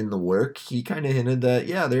ideas in the work. He kind of hinted that,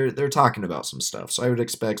 yeah, they're talking about some stuff. So I would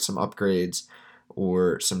expect some upgrades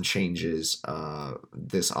or some changes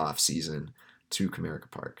this offseason to Comerica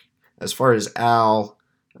Park. As far as Al,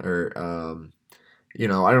 I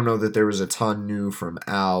don't know that there was a ton new from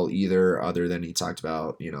Al either, other than he talked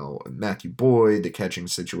about, Matthew Boyd, the catching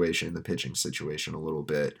situation, the pitching situation a little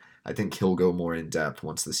bit. I think he'll go more in depth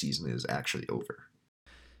once the season is actually over.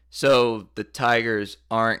 So the Tigers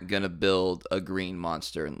aren't going to build a green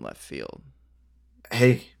monster in left field.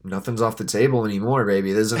 Hey, nothing's off the table anymore,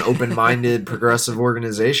 baby. This is an open-minded, progressive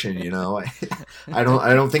organization, I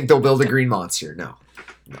don't think they'll build a green monster, no.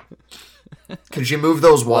 Could you move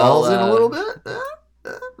those walls in a little bit?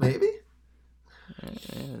 Maybe.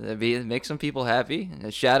 Make some people happy.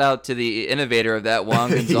 A shout out to the innovator of that, Juan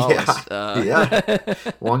Gonzalez. Yeah.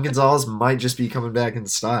 Juan Gonzalez might just be coming back in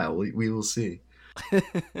style. We will see.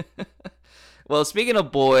 Well, speaking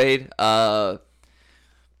of Boyd, one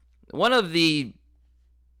of the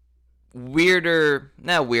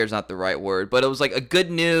not weird's not the right word, but it was like a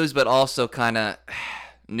good news, but also kind of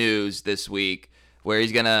news this week, where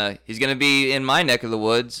he's gonna be in my neck of the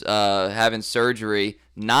woods, having surgery,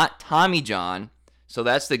 not Tommy John, so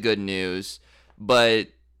that's the good news, but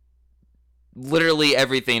literally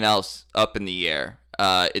everything else up in the air,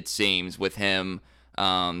 it seems, with him,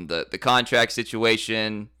 the contract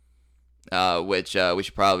situation, which we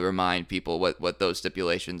should probably remind people what those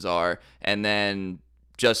stipulations are. And then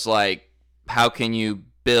just like how can you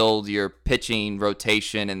build your pitching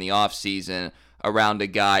rotation in the offseason around a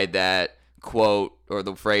guy that, quote, or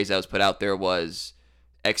the phrase that was put out there was,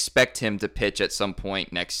 expect him to pitch at some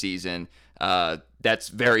point next season. That's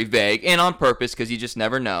very vague and on purpose because you just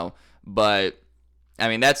never know. But I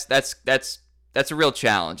mean, that's a real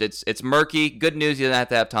challenge. It's murky. Good news, you don't have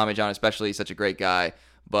to have Tommy John, especially he's such a great guy,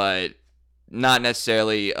 but not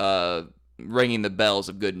necessarily ringing the bells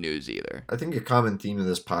of good news either. I think a common theme of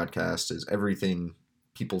this podcast is everything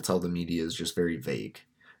people tell the media is just very vague,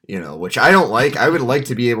 which I don't like. I would like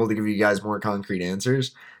to be able to give you guys more concrete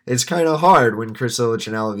answers. It's kind of hard when Chris Ilitch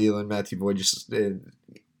and Al Avila and Matthew Boyd just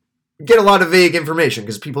get a lot of vague information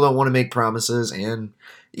because people don't want to make promises. And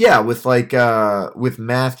yeah, with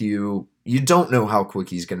Matthew, you don't know how quick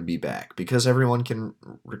he's going to be back because everyone can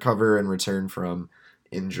recover and return from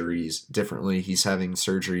injuries differently. He's having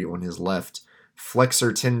surgery on his left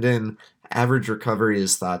flexor tendon. Average recovery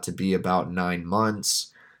is thought to be about 9 months.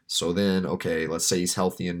 So then, okay, let's say he's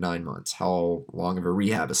healthy in 9 months. How long of a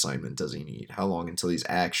rehab assignment does he need? How long until he's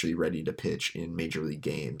actually ready to pitch in major league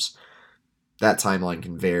games? That timeline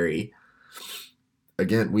can vary.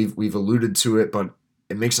 Again, we've alluded to it, but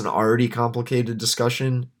it makes an already complicated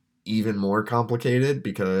discussion even more complicated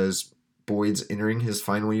because Boyd's entering his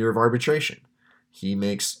final year of arbitration. He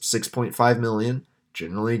makes $6.5 million.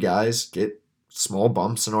 Generally, guys get small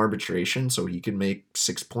bumps in arbitration, so he could make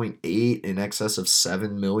 6.8 in excess of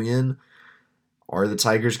 $7 million. Are the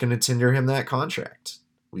Tigers going to tender him that contract?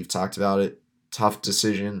 We've talked about it. Tough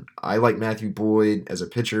decision. I like Matthew Boyd as a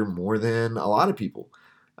pitcher more than a lot of people.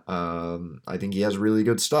 I think he has really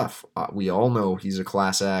good stuff. We all know he's a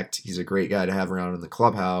class act. He's a great guy to have around in the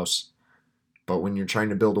clubhouse. But when you're trying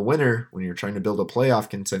to build a winner, when you're trying to build a playoff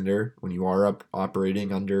contender, when you are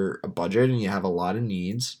operating under a budget and you have a lot of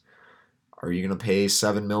needs, are you going to pay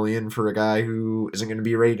 $7 million for a guy who isn't going to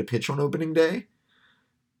be ready to pitch on opening day?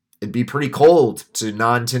 It'd be pretty cold to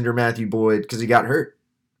non-tender Matthew Boyd because he got hurt.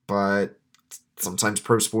 But sometimes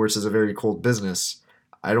pro sports is a very cold business.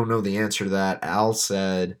 I don't know the answer to that. Al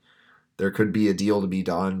said there could be a deal to be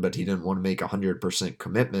done, but he didn't want to make a 100%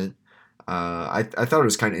 commitment. I thought it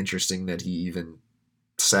was kind of interesting that he even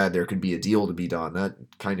said there could be a deal to be done. That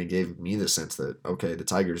kind of gave me the sense that, okay, the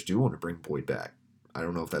Tigers do want to bring Boyd back. I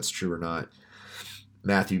don't know if that's true or not.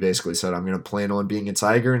 Matthew basically said, I'm going to plan on being a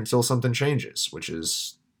Tiger until something changes, which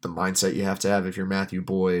is the mindset you have to have if you're Matthew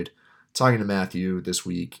Boyd. Talking to Matthew this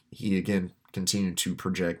week, he again continued to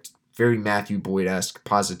project very Matthew Boyd-esque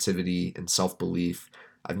positivity and self-belief.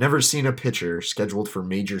 I've never seen a pitcher scheduled for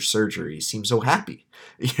major surgery seem so happy.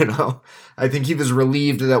 I think he was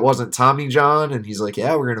relieved that wasn't Tommy John, and he's like,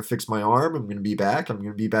 yeah, we're going to fix my arm. I'm going to be back. I'm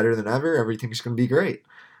going to be better than ever. Everything's going to be great,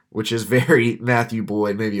 which is very Matthew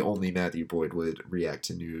Boyd. Maybe only Matthew Boyd would react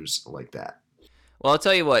to news like that. Well, I'll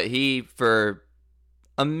tell you what, he, for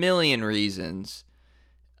a million reasons,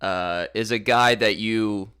 is a guy that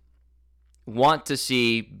you want to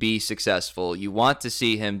see be successful. You want to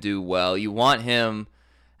see him do well. You want him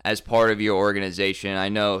as part of your organization. I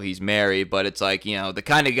know he's married, but it's like, the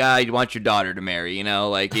kind of guy you want your daughter to marry, and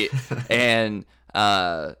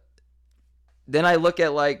then I look at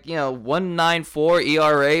 1.94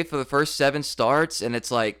 ERA for the first 7 starts, and it's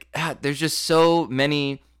like, there's just so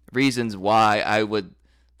many reasons why I would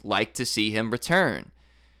like to see him return.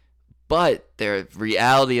 But the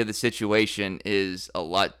reality of the situation is a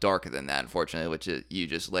lot darker than that, unfortunately, which you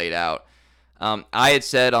just laid out. I had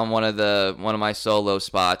said on one of my solo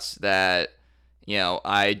spots that,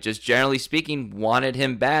 I just generally speaking wanted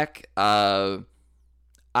him back. I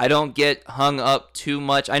don't get hung up too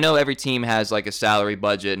much. I know every team has like a salary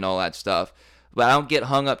budget and all that stuff, but I don't get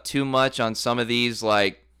hung up too much on some of these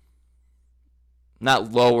not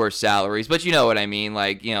lower salaries, but you know what I mean,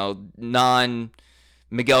 non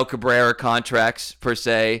Miguel Cabrera contracts per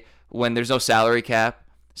se when there's no salary cap.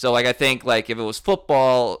 So I think if it was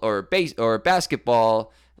football or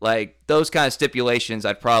basketball, those kind of stipulations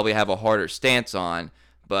I'd probably have a harder stance on.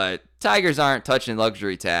 But Tigers aren't touching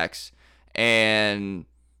luxury tax, and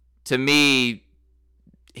to me,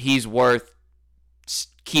 he's worth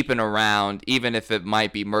keeping around, even if it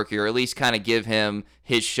might be murky, or at least kind of give him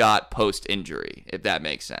his shot post injury, if that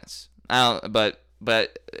makes sense. But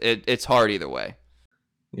it's hard either way.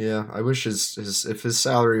 Yeah, I wish if his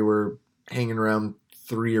salary were hanging around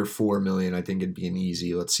 3 or 4 million, I think it'd be an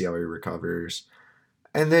easy, let's see how he recovers.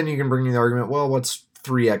 And then you can bring the argument, well, what's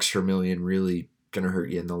 3 extra million really going to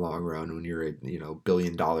hurt you in the long run when you're a $1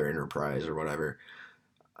 billion enterprise or whatever?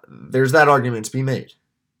 There's that argument to be made.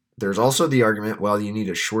 There's also the argument, well, you need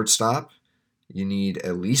a shortstop, You need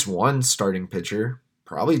at least one starting pitcher,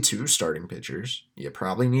 probably two starting pitchers. You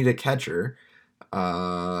probably need a catcher.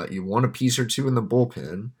 You want a piece or two in the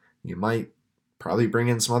bullpen. You might probably bring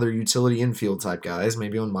in some other utility infield type guys,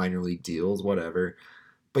 maybe on minor league deals, whatever.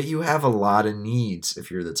 But you have a lot of needs if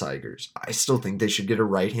you're the Tigers. I still think they should get a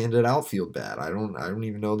right-handed outfield bat. I don't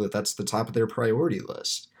even know that that's the top of their priority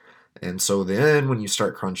list. And so then when you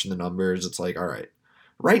start crunching the numbers, it's like, all right,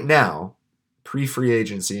 right now, pre-free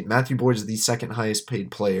agency, Matthew Boyd is the second highest paid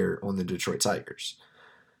player on the Detroit Tigers.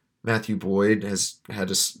 Matthew Boyd has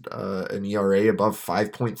had an ERA above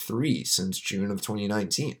 5.3 since June of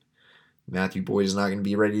 2019. Matthew Boyd is not going to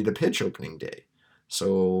be ready to pitch opening day.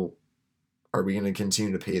 So are we going to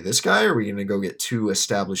continue to pay this guy, or are we going to go get two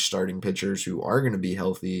established starting pitchers who are going to be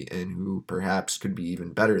healthy and who perhaps could be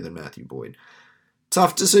even better than Matthew Boyd?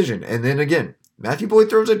 Tough decision. And then again, Matthew Boyd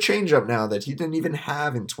throws a changeup now that he didn't even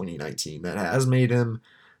have in 2019. That has made him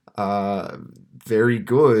very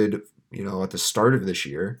good, at the start of this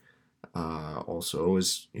year. Also,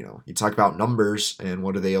 is you talk about numbers and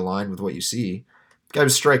what do they align with what you see. The guy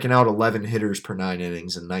was striking out 11 hitters per 9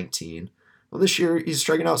 innings in 19. Well, this year he's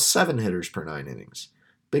striking out 7 hitters per 9 innings.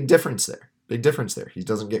 Big difference there. Big difference there. He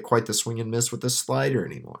doesn't get quite the swing and miss with the slider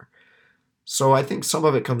anymore. So I think some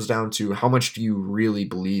of it comes down to how much do you really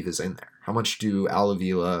believe is in there? How much do Al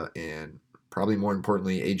Avila and probably more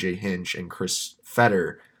importantly AJ Hinch and Chris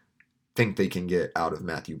Fetter think they can get out of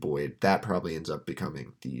Matthew Boyd? That probably ends up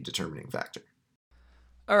becoming the determining factor.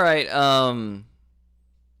 All right.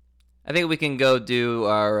 I think we can go do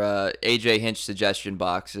our AJ Hinch suggestion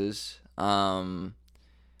boxes. I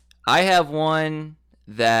have one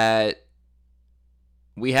that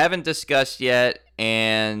we haven't discussed yet,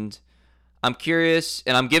 and I'm curious,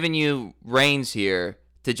 and I'm giving you reins here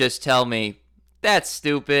to just tell me that's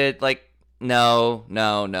stupid. Like, no. I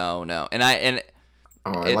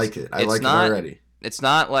like it. I like it already. It's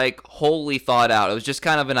not like wholly thought out. It was just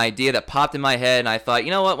kind of an idea that popped in my head, and I thought,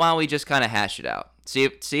 you know what? Why don't we just kind of hash it out? See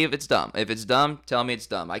if it's dumb. If it's dumb, tell me it's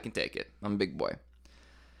dumb. I can take it. I'm a big boy.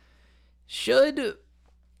 Should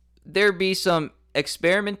there be some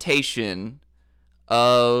experimentation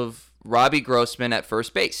of Robbie Grossman at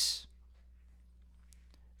first base?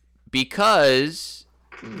 Because,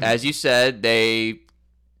 as you said, they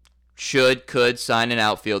could sign an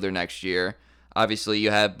outfielder next year. Obviously,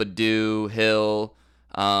 you have Baddoo, Hill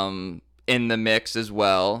in the mix as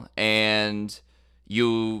well. And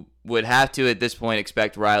you would have to, at this point,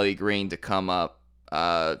 expect Riley Green to come up,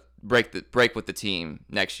 break with the team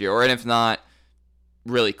next year. Or if not,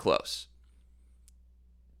 really close.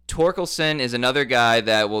 Torkelson is another guy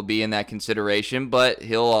that will be in that consideration, but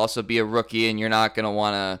he'll also be a rookie, and you're not going to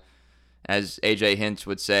want to, as AJ Hinch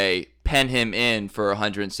would say, pen him in for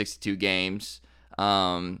 162 games.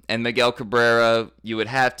 And Miguel Cabrera, you would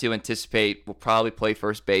have to anticipate, will probably play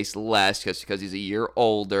first base less because he's a year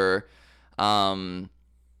older. And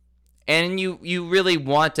you really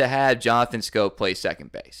want to have Jonathan Scope play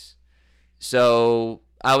second base. So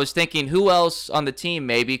I was thinking, who else on the team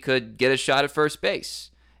maybe could get a shot at first base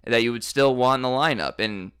that you would still want in the lineup,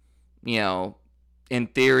 and in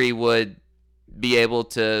theory would be able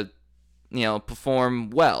to perform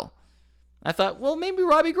well. I thought, well, maybe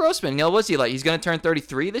Robbie Grossman. What's he like? He's going to turn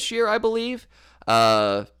 33 this year, I believe.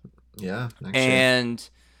 Yeah. And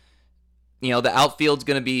the outfield's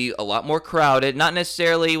going to be a lot more crowded, not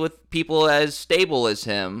necessarily with people as stable as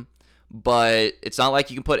him, but it's not like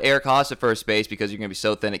you can put Eric Haas at first base because you're going to be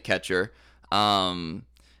so thin at catcher.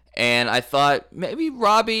 And I thought maybe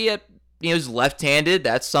Robbie is left-handed.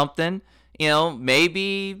 That's something.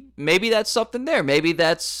 Maybe that's something there. Maybe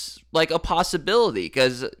that's like a possibility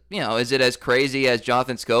because, is it as crazy as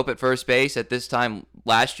Jonathan Scope at first base at this time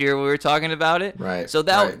last year when we were talking about it? Right. So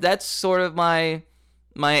that's sort of my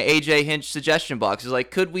AJ Hinch suggestion box is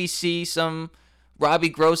like, could we see some Robbie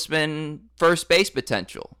Grossman first base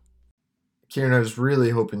potential? Kieran, I was really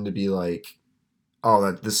hoping to be like,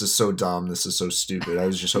 oh, this is so dumb. This is so stupid. I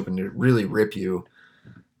was just hoping to really rip you.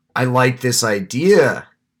 I like this idea.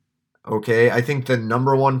 Okay, I think the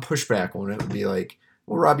number one pushback on it would be like,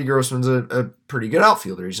 well, Robbie Grossman's a pretty good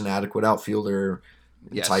outfielder. He's an adequate outfielder.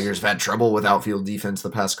 Yes. Tigers have had trouble with outfield defense the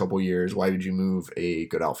past couple years. Why would you move a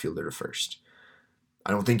good outfielder to first?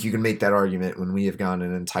 I don't think you can make that argument when we have gone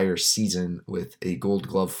an entire season with a Gold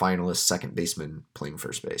Glove finalist second baseman playing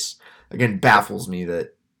first base. Again, baffles me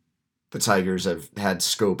that the Tigers have had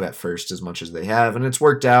Scope at first as much as they have, and it's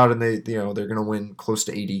worked out, and they're going to win close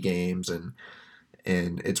to 80 games, and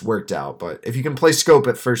it's worked out. But if you can play Scope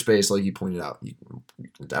at first base, like you pointed out, you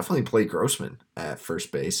can definitely play Grossman at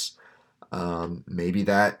first base. Maybe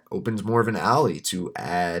that opens more of an alley to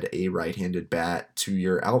add a right-handed bat to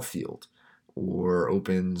your outfield. or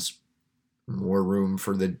opens more room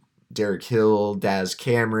for the Derek Hill, Daz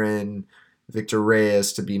Cameron, Victor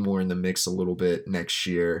Reyes to be more in the mix a little bit next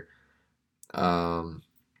year. Um,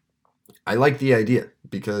 I like the idea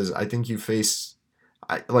because I think you face.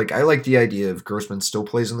 I like the idea of Grossman still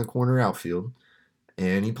plays in the corner outfield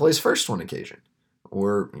and he plays first on occasion.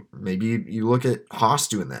 Or maybe you look at Haas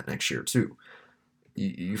doing that next year too.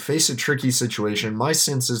 You face a tricky situation. My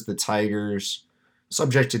sense is the Tigers,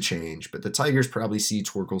 subject to change, but the Tigers probably see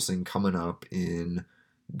Torkelson coming up in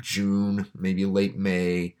June, maybe late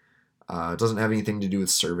May. It doesn't have anything to do with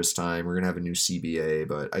service time. We're going to have a new CBA,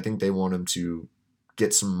 but I think they want him to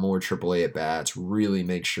get some more AAA at bats, really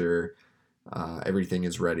make sure everything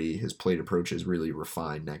is ready. His plate approach is really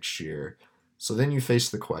refined next year. So then you face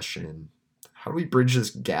the question, how do we bridge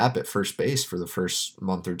this gap at first base for the first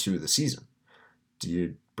month or two of the season? Do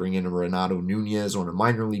you bring in a Renato Nunez on a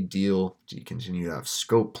minor league deal? Do you continue to have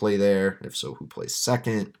Scope play there? If so, who plays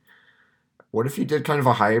second? What if you did kind of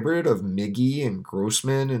a hybrid of Miggy and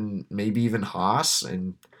Grossman and maybe even Haas,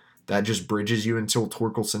 and that just bridges you until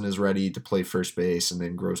Torkelson is ready to play first base, and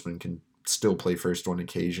then Grossman can still play first on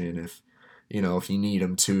occasion if you need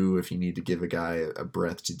him to, if you need to give a guy a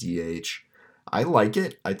breath to DH. I like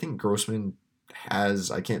it. I think Grossman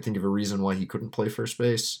I can't think of a reason why he couldn't play first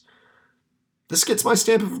base. This gets my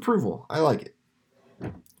stamp of approval. I like it.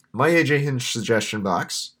 My AJ Hinch suggestion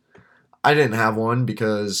box. I didn't have one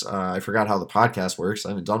because I forgot how the podcast works. I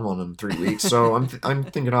haven't done one in 3 weeks, so I'm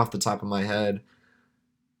thinking off the top of my head.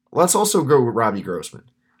 Let's also go with Robbie Grossman.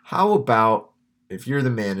 How about if you're the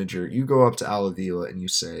manager, you go up to Al Avila and you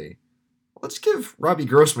say, let's give Robbie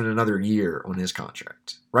Grossman another year on his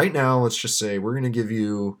contract. Right now, let's just say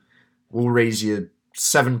we'll raise you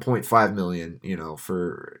 $7.5 million,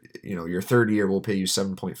 for your third year we'll pay you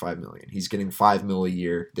 $7.5 million. He's getting $5 million a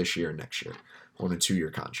year this year and next year on a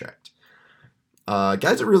 2-year contract.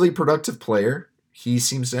 Guy's a really productive player. He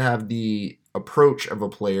seems to have the approach of a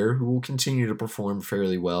player who will continue to perform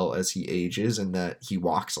fairly well as he ages, and that he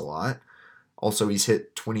walks a lot. Also, he's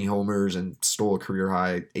hit 20 homers and stole a career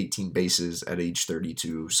high 18 bases at age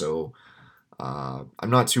 32. So I'm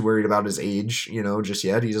not too worried about his age, just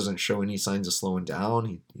yet. He doesn't show any signs of slowing down.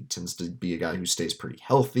 He tends to be a guy who stays pretty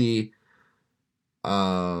healthy.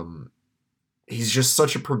 He's just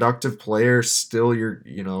such a productive player. Still,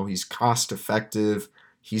 he's cost effective.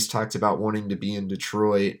 He's talked about wanting to be in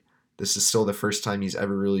Detroit. This is still the first time he's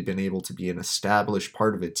ever really been able to be an established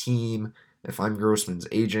part of a team. If I'm Grossman's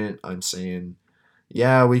agent, I'm saying,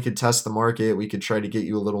 yeah, we could test the market. We could try to get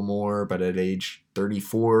you a little more, but at age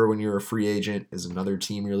 34, when you're a free agent, is another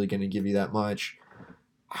team really going to give you that much?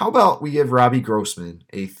 How about we give Robbie Grossman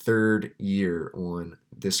a third year on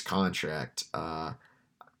this contract?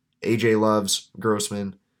 AJ loves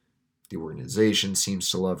Grossman. The organization seems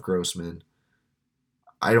to love Grossman.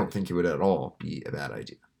 I don't think it would at all be a bad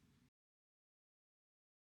idea.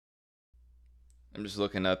 I'm just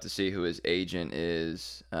looking up to see who his agent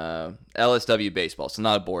is. LSW Baseball, so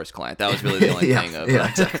not a Boris client. That was really the only thing.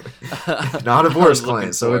 Exactly. Not a Boris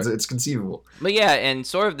client, so it's conceivable. But yeah, and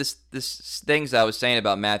sort of this things I was saying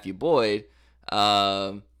about Matthew Boyd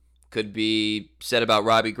could be said about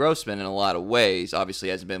Robbie Grossman in a lot of ways. Obviously,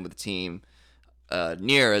 hasn't been with the team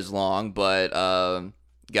near as long, but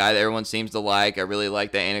guy that everyone seems to like. I really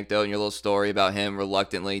like the anecdote in your little story about him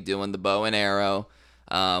reluctantly doing the bow and arrow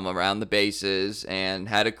around the bases, and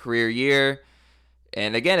had a career year.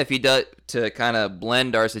 And again, if he does, to kind of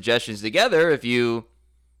blend our suggestions together, if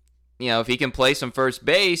if he can play some first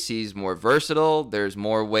base, he's more versatile. There's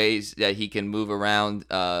more ways that he can move around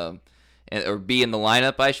or be in the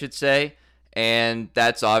lineup, I should say. And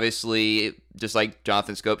that's obviously, just like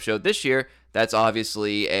Jonathan Scope showed this year, that's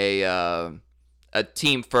obviously a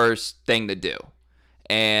team first thing to do.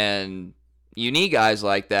 And you need guys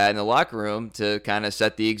like that in the locker room to kind of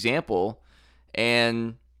set the example.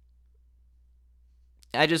 And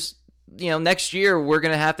I just, next year we're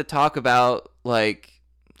going to have to talk about,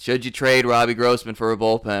 should you trade Robbie Grossman for a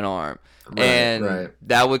bullpen arm? Right.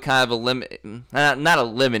 That would kind of eliminate, not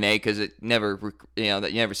eliminate, because it never,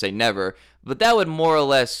 that you never say never, but that would more or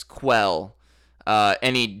less quell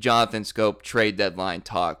any Jonathan Scope trade deadline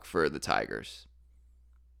talk for the Tigers.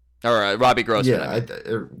 Or Robbie Grossman. Yeah,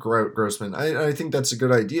 Grossman. I think that's a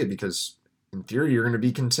good idea because, in theory, you're going to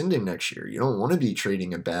be contending next year. You don't want to be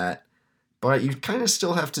trading a bat, but you kind of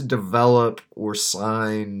still have to develop or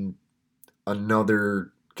sign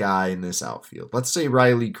another guy in this outfield. Let's say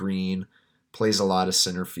Riley Green plays a lot of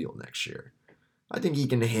center field next year. I think he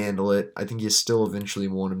can handle it. I think you still eventually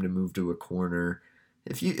want him to move to a corner.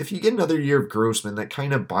 If you get another year of Grossman, that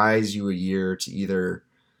kind of buys you a year to either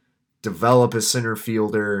develop a center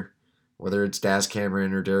fielder whether it's Daz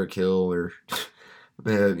Cameron or Derek Hill or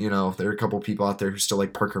there are a couple people out there who still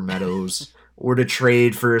like Parker Meadows, or to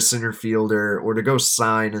trade for a center fielder, or to go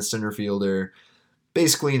sign a center fielder.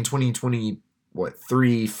 Basically, in 2020, what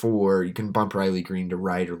 3, 4, you can bump Riley Green to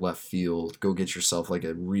right or left field. Go get yourself like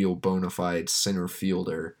a real bona fide center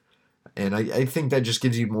fielder, and I think that just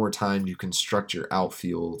gives you more time to construct your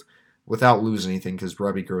outfield without losing anything because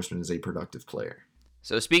Robbie Grossman is a productive player.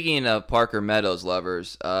 So speaking of Parker Meadows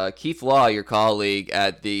lovers, Keith Law, your colleague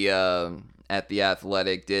at the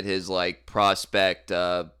Athletic, did his like prospect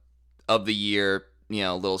of the year,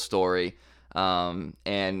 little story, and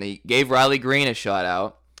he gave Riley Green a shout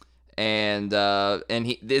out, and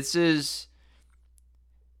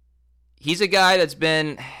he's a guy that's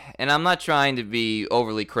been, and I'm not trying to be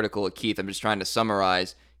overly critical of Keith. I'm just trying to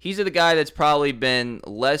summarize. He's the guy that's probably been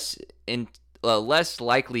less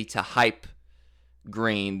likely to hype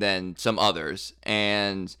Green than some others,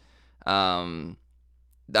 and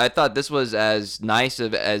I thought this was as nice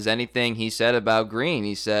as anything he said about Green.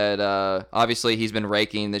 He said, obviously he's been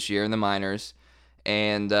raking this year in the minors,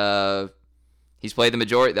 and he's played the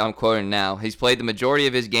majority. I'm quoting now. He's played the majority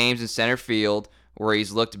of his games in center field, where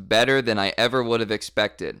he's looked better than I ever would have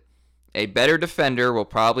expected. A better defender will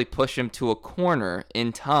probably push him to a corner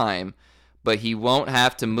in time, but he won't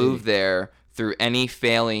have to move there through any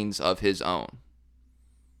failings of his own.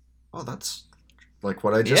 Oh, that's like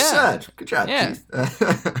what I just said. Good job, Keith.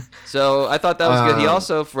 So I thought that was good. He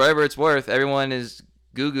also, for whatever it's worth, everyone is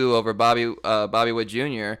goo over Bobby Witt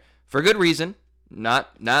Jr. for good reason. Not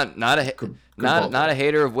a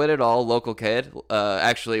hater of Witt at all. Local kid.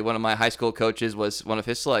 Actually, one of my high school coaches was one of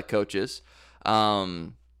his select coaches.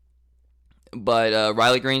 But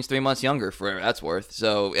Riley Green's 3 months younger, for whatever that's worth.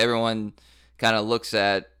 So everyone kind of looks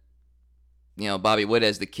at Bobby Witt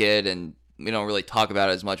as the kid, and we don't really talk about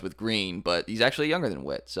it as much with Green, but he's actually younger than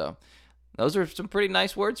Witt. So those are some pretty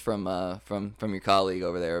nice words from your colleague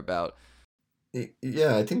over there about.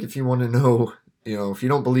 Yeah, I think if you want to know, if you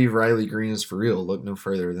don't believe Riley Green is for real, look no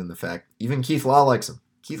further than the fact even Keith Law likes him.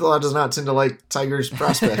 Keith Law does not tend to like Tigers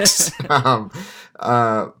prospects,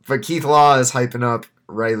 but Keith Law is hyping up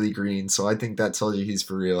Riley Green, so I think that tells you he's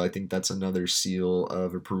for real. I think that's another seal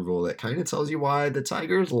of approval that kind of tells you why the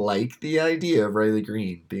Tigers like the idea of Riley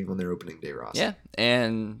Green being on their opening day roster. Yeah,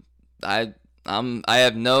 and I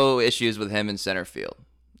have no issues with him in center field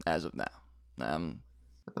as of now.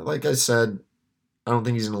 Like I said, I don't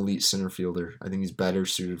think he's an elite center fielder. I think he's better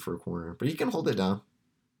suited for a corner, but he can hold it down.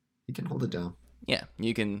 Yeah,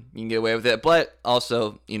 you can get away with it, but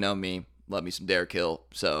also, me. Love me some Derek Hill.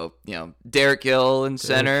 So, Derek Hill in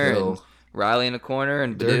center and Riley in the corner.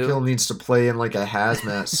 And Derek Hill needs to play in like a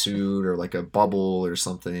hazmat suit or like a bubble or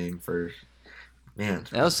something for, man.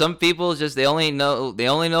 Some people just, they only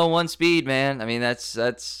know one speed, man. I mean,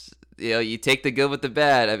 that's you take the good with the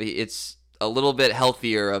bad. I mean, it's a little bit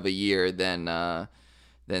healthier of a year than I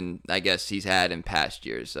guess he's had in past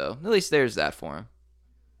years. So at least there's that for him.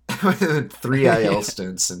 3 IL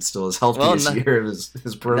stints and still his healthiest year of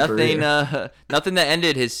his pro career. Nothing that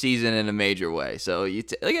ended his season in a major way. So you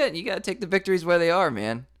got to take the victories where they are,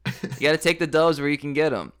 man. You got to take the dubs where you can get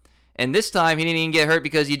them. And this time he didn't even get hurt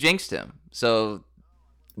because you jinxed him. So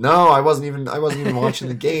no, I wasn't even watching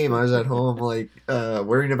the game. I was at home like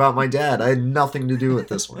worrying about my dad. I had nothing to do with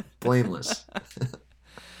this one. Blameless.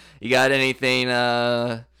 You got anything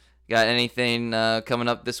coming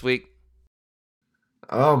up this week?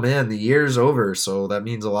 Oh man, the year's over, so that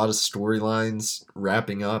means a lot of storylines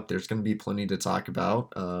wrapping up. There's going to be plenty to talk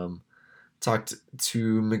about. Talked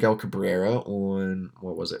to Miguel Cabrera on,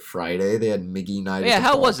 what was it, Friday? They had Miggy night. Yeah,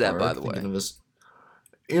 how was that, by the way?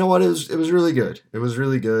 You know what? It was really good. It was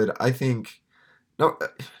really good. I think, no,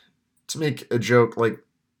 to make a joke, like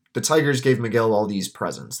the Tigers gave Miguel all these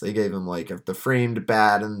presents. They gave him like the framed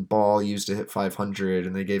bat and ball used to hit 500,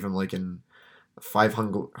 and they gave him like an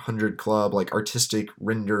 500 club like artistic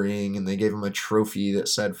rendering, and they gave him a trophy that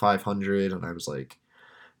said 500, and I was like,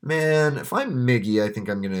 man, if I'm Miggy, I think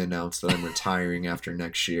I'm going to announce that I'm retiring after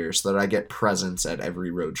next year so that I get presents at every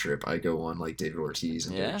road trip I go on, like David Ortiz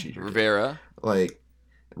and Derek Jeter.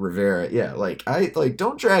 Rivera, yeah,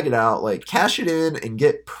 don't drag it out, like cash it in and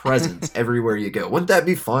get presents everywhere you go. Wouldn't that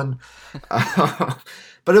be fun?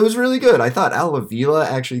 But it was really good. I thought Al Avila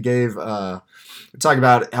actually gave talk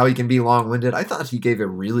about how he can be long-winded. I thought he gave a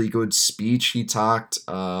really good speech. He talked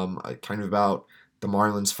kind of about the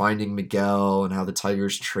Marlins finding Miguel and how the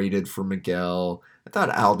Tigers traded for Miguel. I thought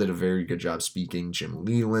Al did a very good job speaking. Jim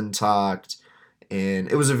Leland talked,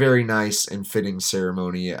 and it was a very nice and fitting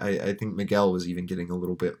ceremony. I think Miguel was even getting a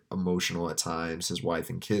little bit emotional at times. His wife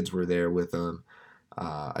and kids were there with him.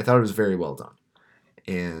 I thought it was very well done.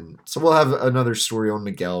 And so we'll have another story on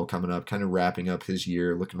Miguel coming up, kind of wrapping up his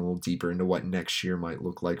year, looking a little deeper into what next year might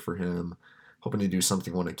look like for him. Hoping to do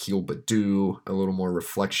something on Akil Badu, a little more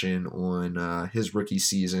reflection on his rookie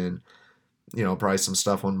season. Probably some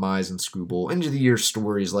stuff on Mize and Scooble, end of the year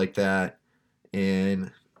stories like that. And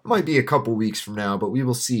it might be a couple weeks from now, but we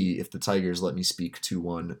will see if the Tigers let me speak to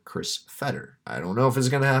one Chris Fetter. I don't know if it's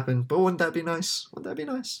going to happen, but wouldn't that be nice? Wouldn't that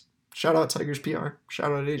be nice? Shout out Tigers PR.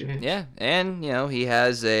 Shout out AJ. Yeah, and he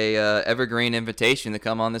has a evergreen invitation to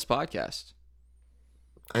come on this podcast.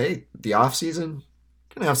 Hey, the off season,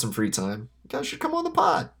 gonna have some free time. You guys should come on the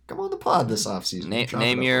pod. Come on the pod this off season.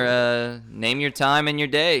 Name your time and your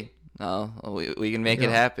day. We can make it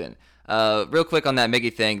happen. Real quick on that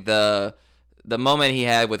Miggy thing, the moment he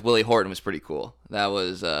had with Willie Horton was pretty cool. That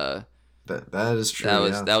was that is true.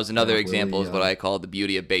 That was another example Willie, of what I call the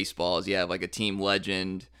beauty of baseball. Is you have like a team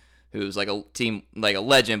legend who's like a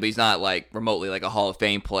legend, but he's not like remotely like a Hall of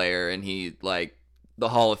Fame player, and he like the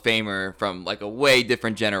Hall of Famer from like a way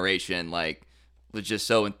different generation, like was just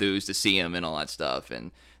so enthused to see him and all that stuff.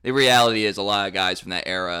 And the reality is a lot of guys from that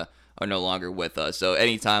era are no longer with us. So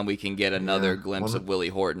anytime we can get another glimpse of Willie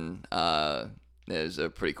Horton is a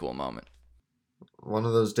pretty cool moment. One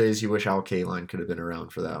of those days you wish Al Kaline could have been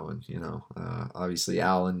around for that one. Obviously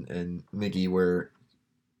Al and Miggy were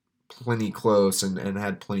plenty close and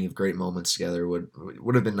had plenty of great moments together.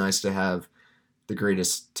 Would have been nice to have the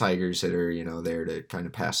greatest Tigers hitter, there to kind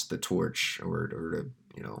of pass the torch or to,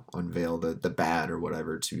 unveil the bat or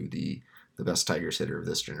whatever to the best Tigers hitter of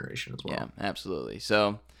this generation as well. Yeah, absolutely.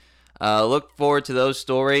 So look forward to those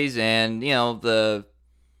stories and, the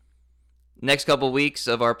next couple weeks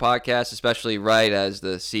of our podcast, especially right as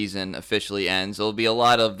the season officially ends. There'll be a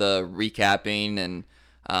lot of the recapping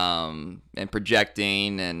and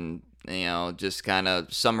projecting and just kind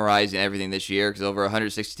of summarizing everything this year, because over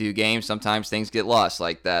 162 games, sometimes things get lost,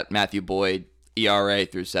 like that Matthew Boyd ERA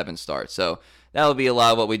through 7 starts. So that'll be a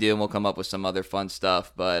lot of what we do, and we'll come up with some other fun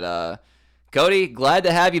stuff. But Cody, glad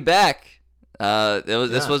to have you back.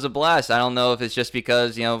 This was a blast. I don't know if it's just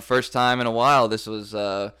because first time in a while. This was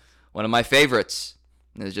one of my favorites.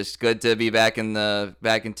 It's just good to be back into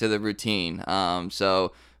the routine.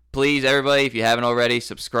 So please, everybody, if you haven't already,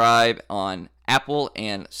 subscribe on Apple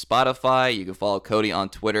and Spotify. You can follow Cody on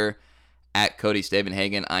Twitter at Cody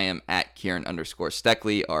Stavenhagen. I am at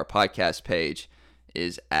Kieran_Steckley. Our podcast page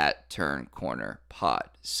is at Turn Corner Pod.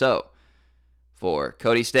 So for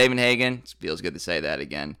Cody Stavenhagen, it feels good to say that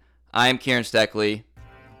again, I am Kieran Steckley.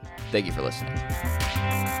 Thank you for listening.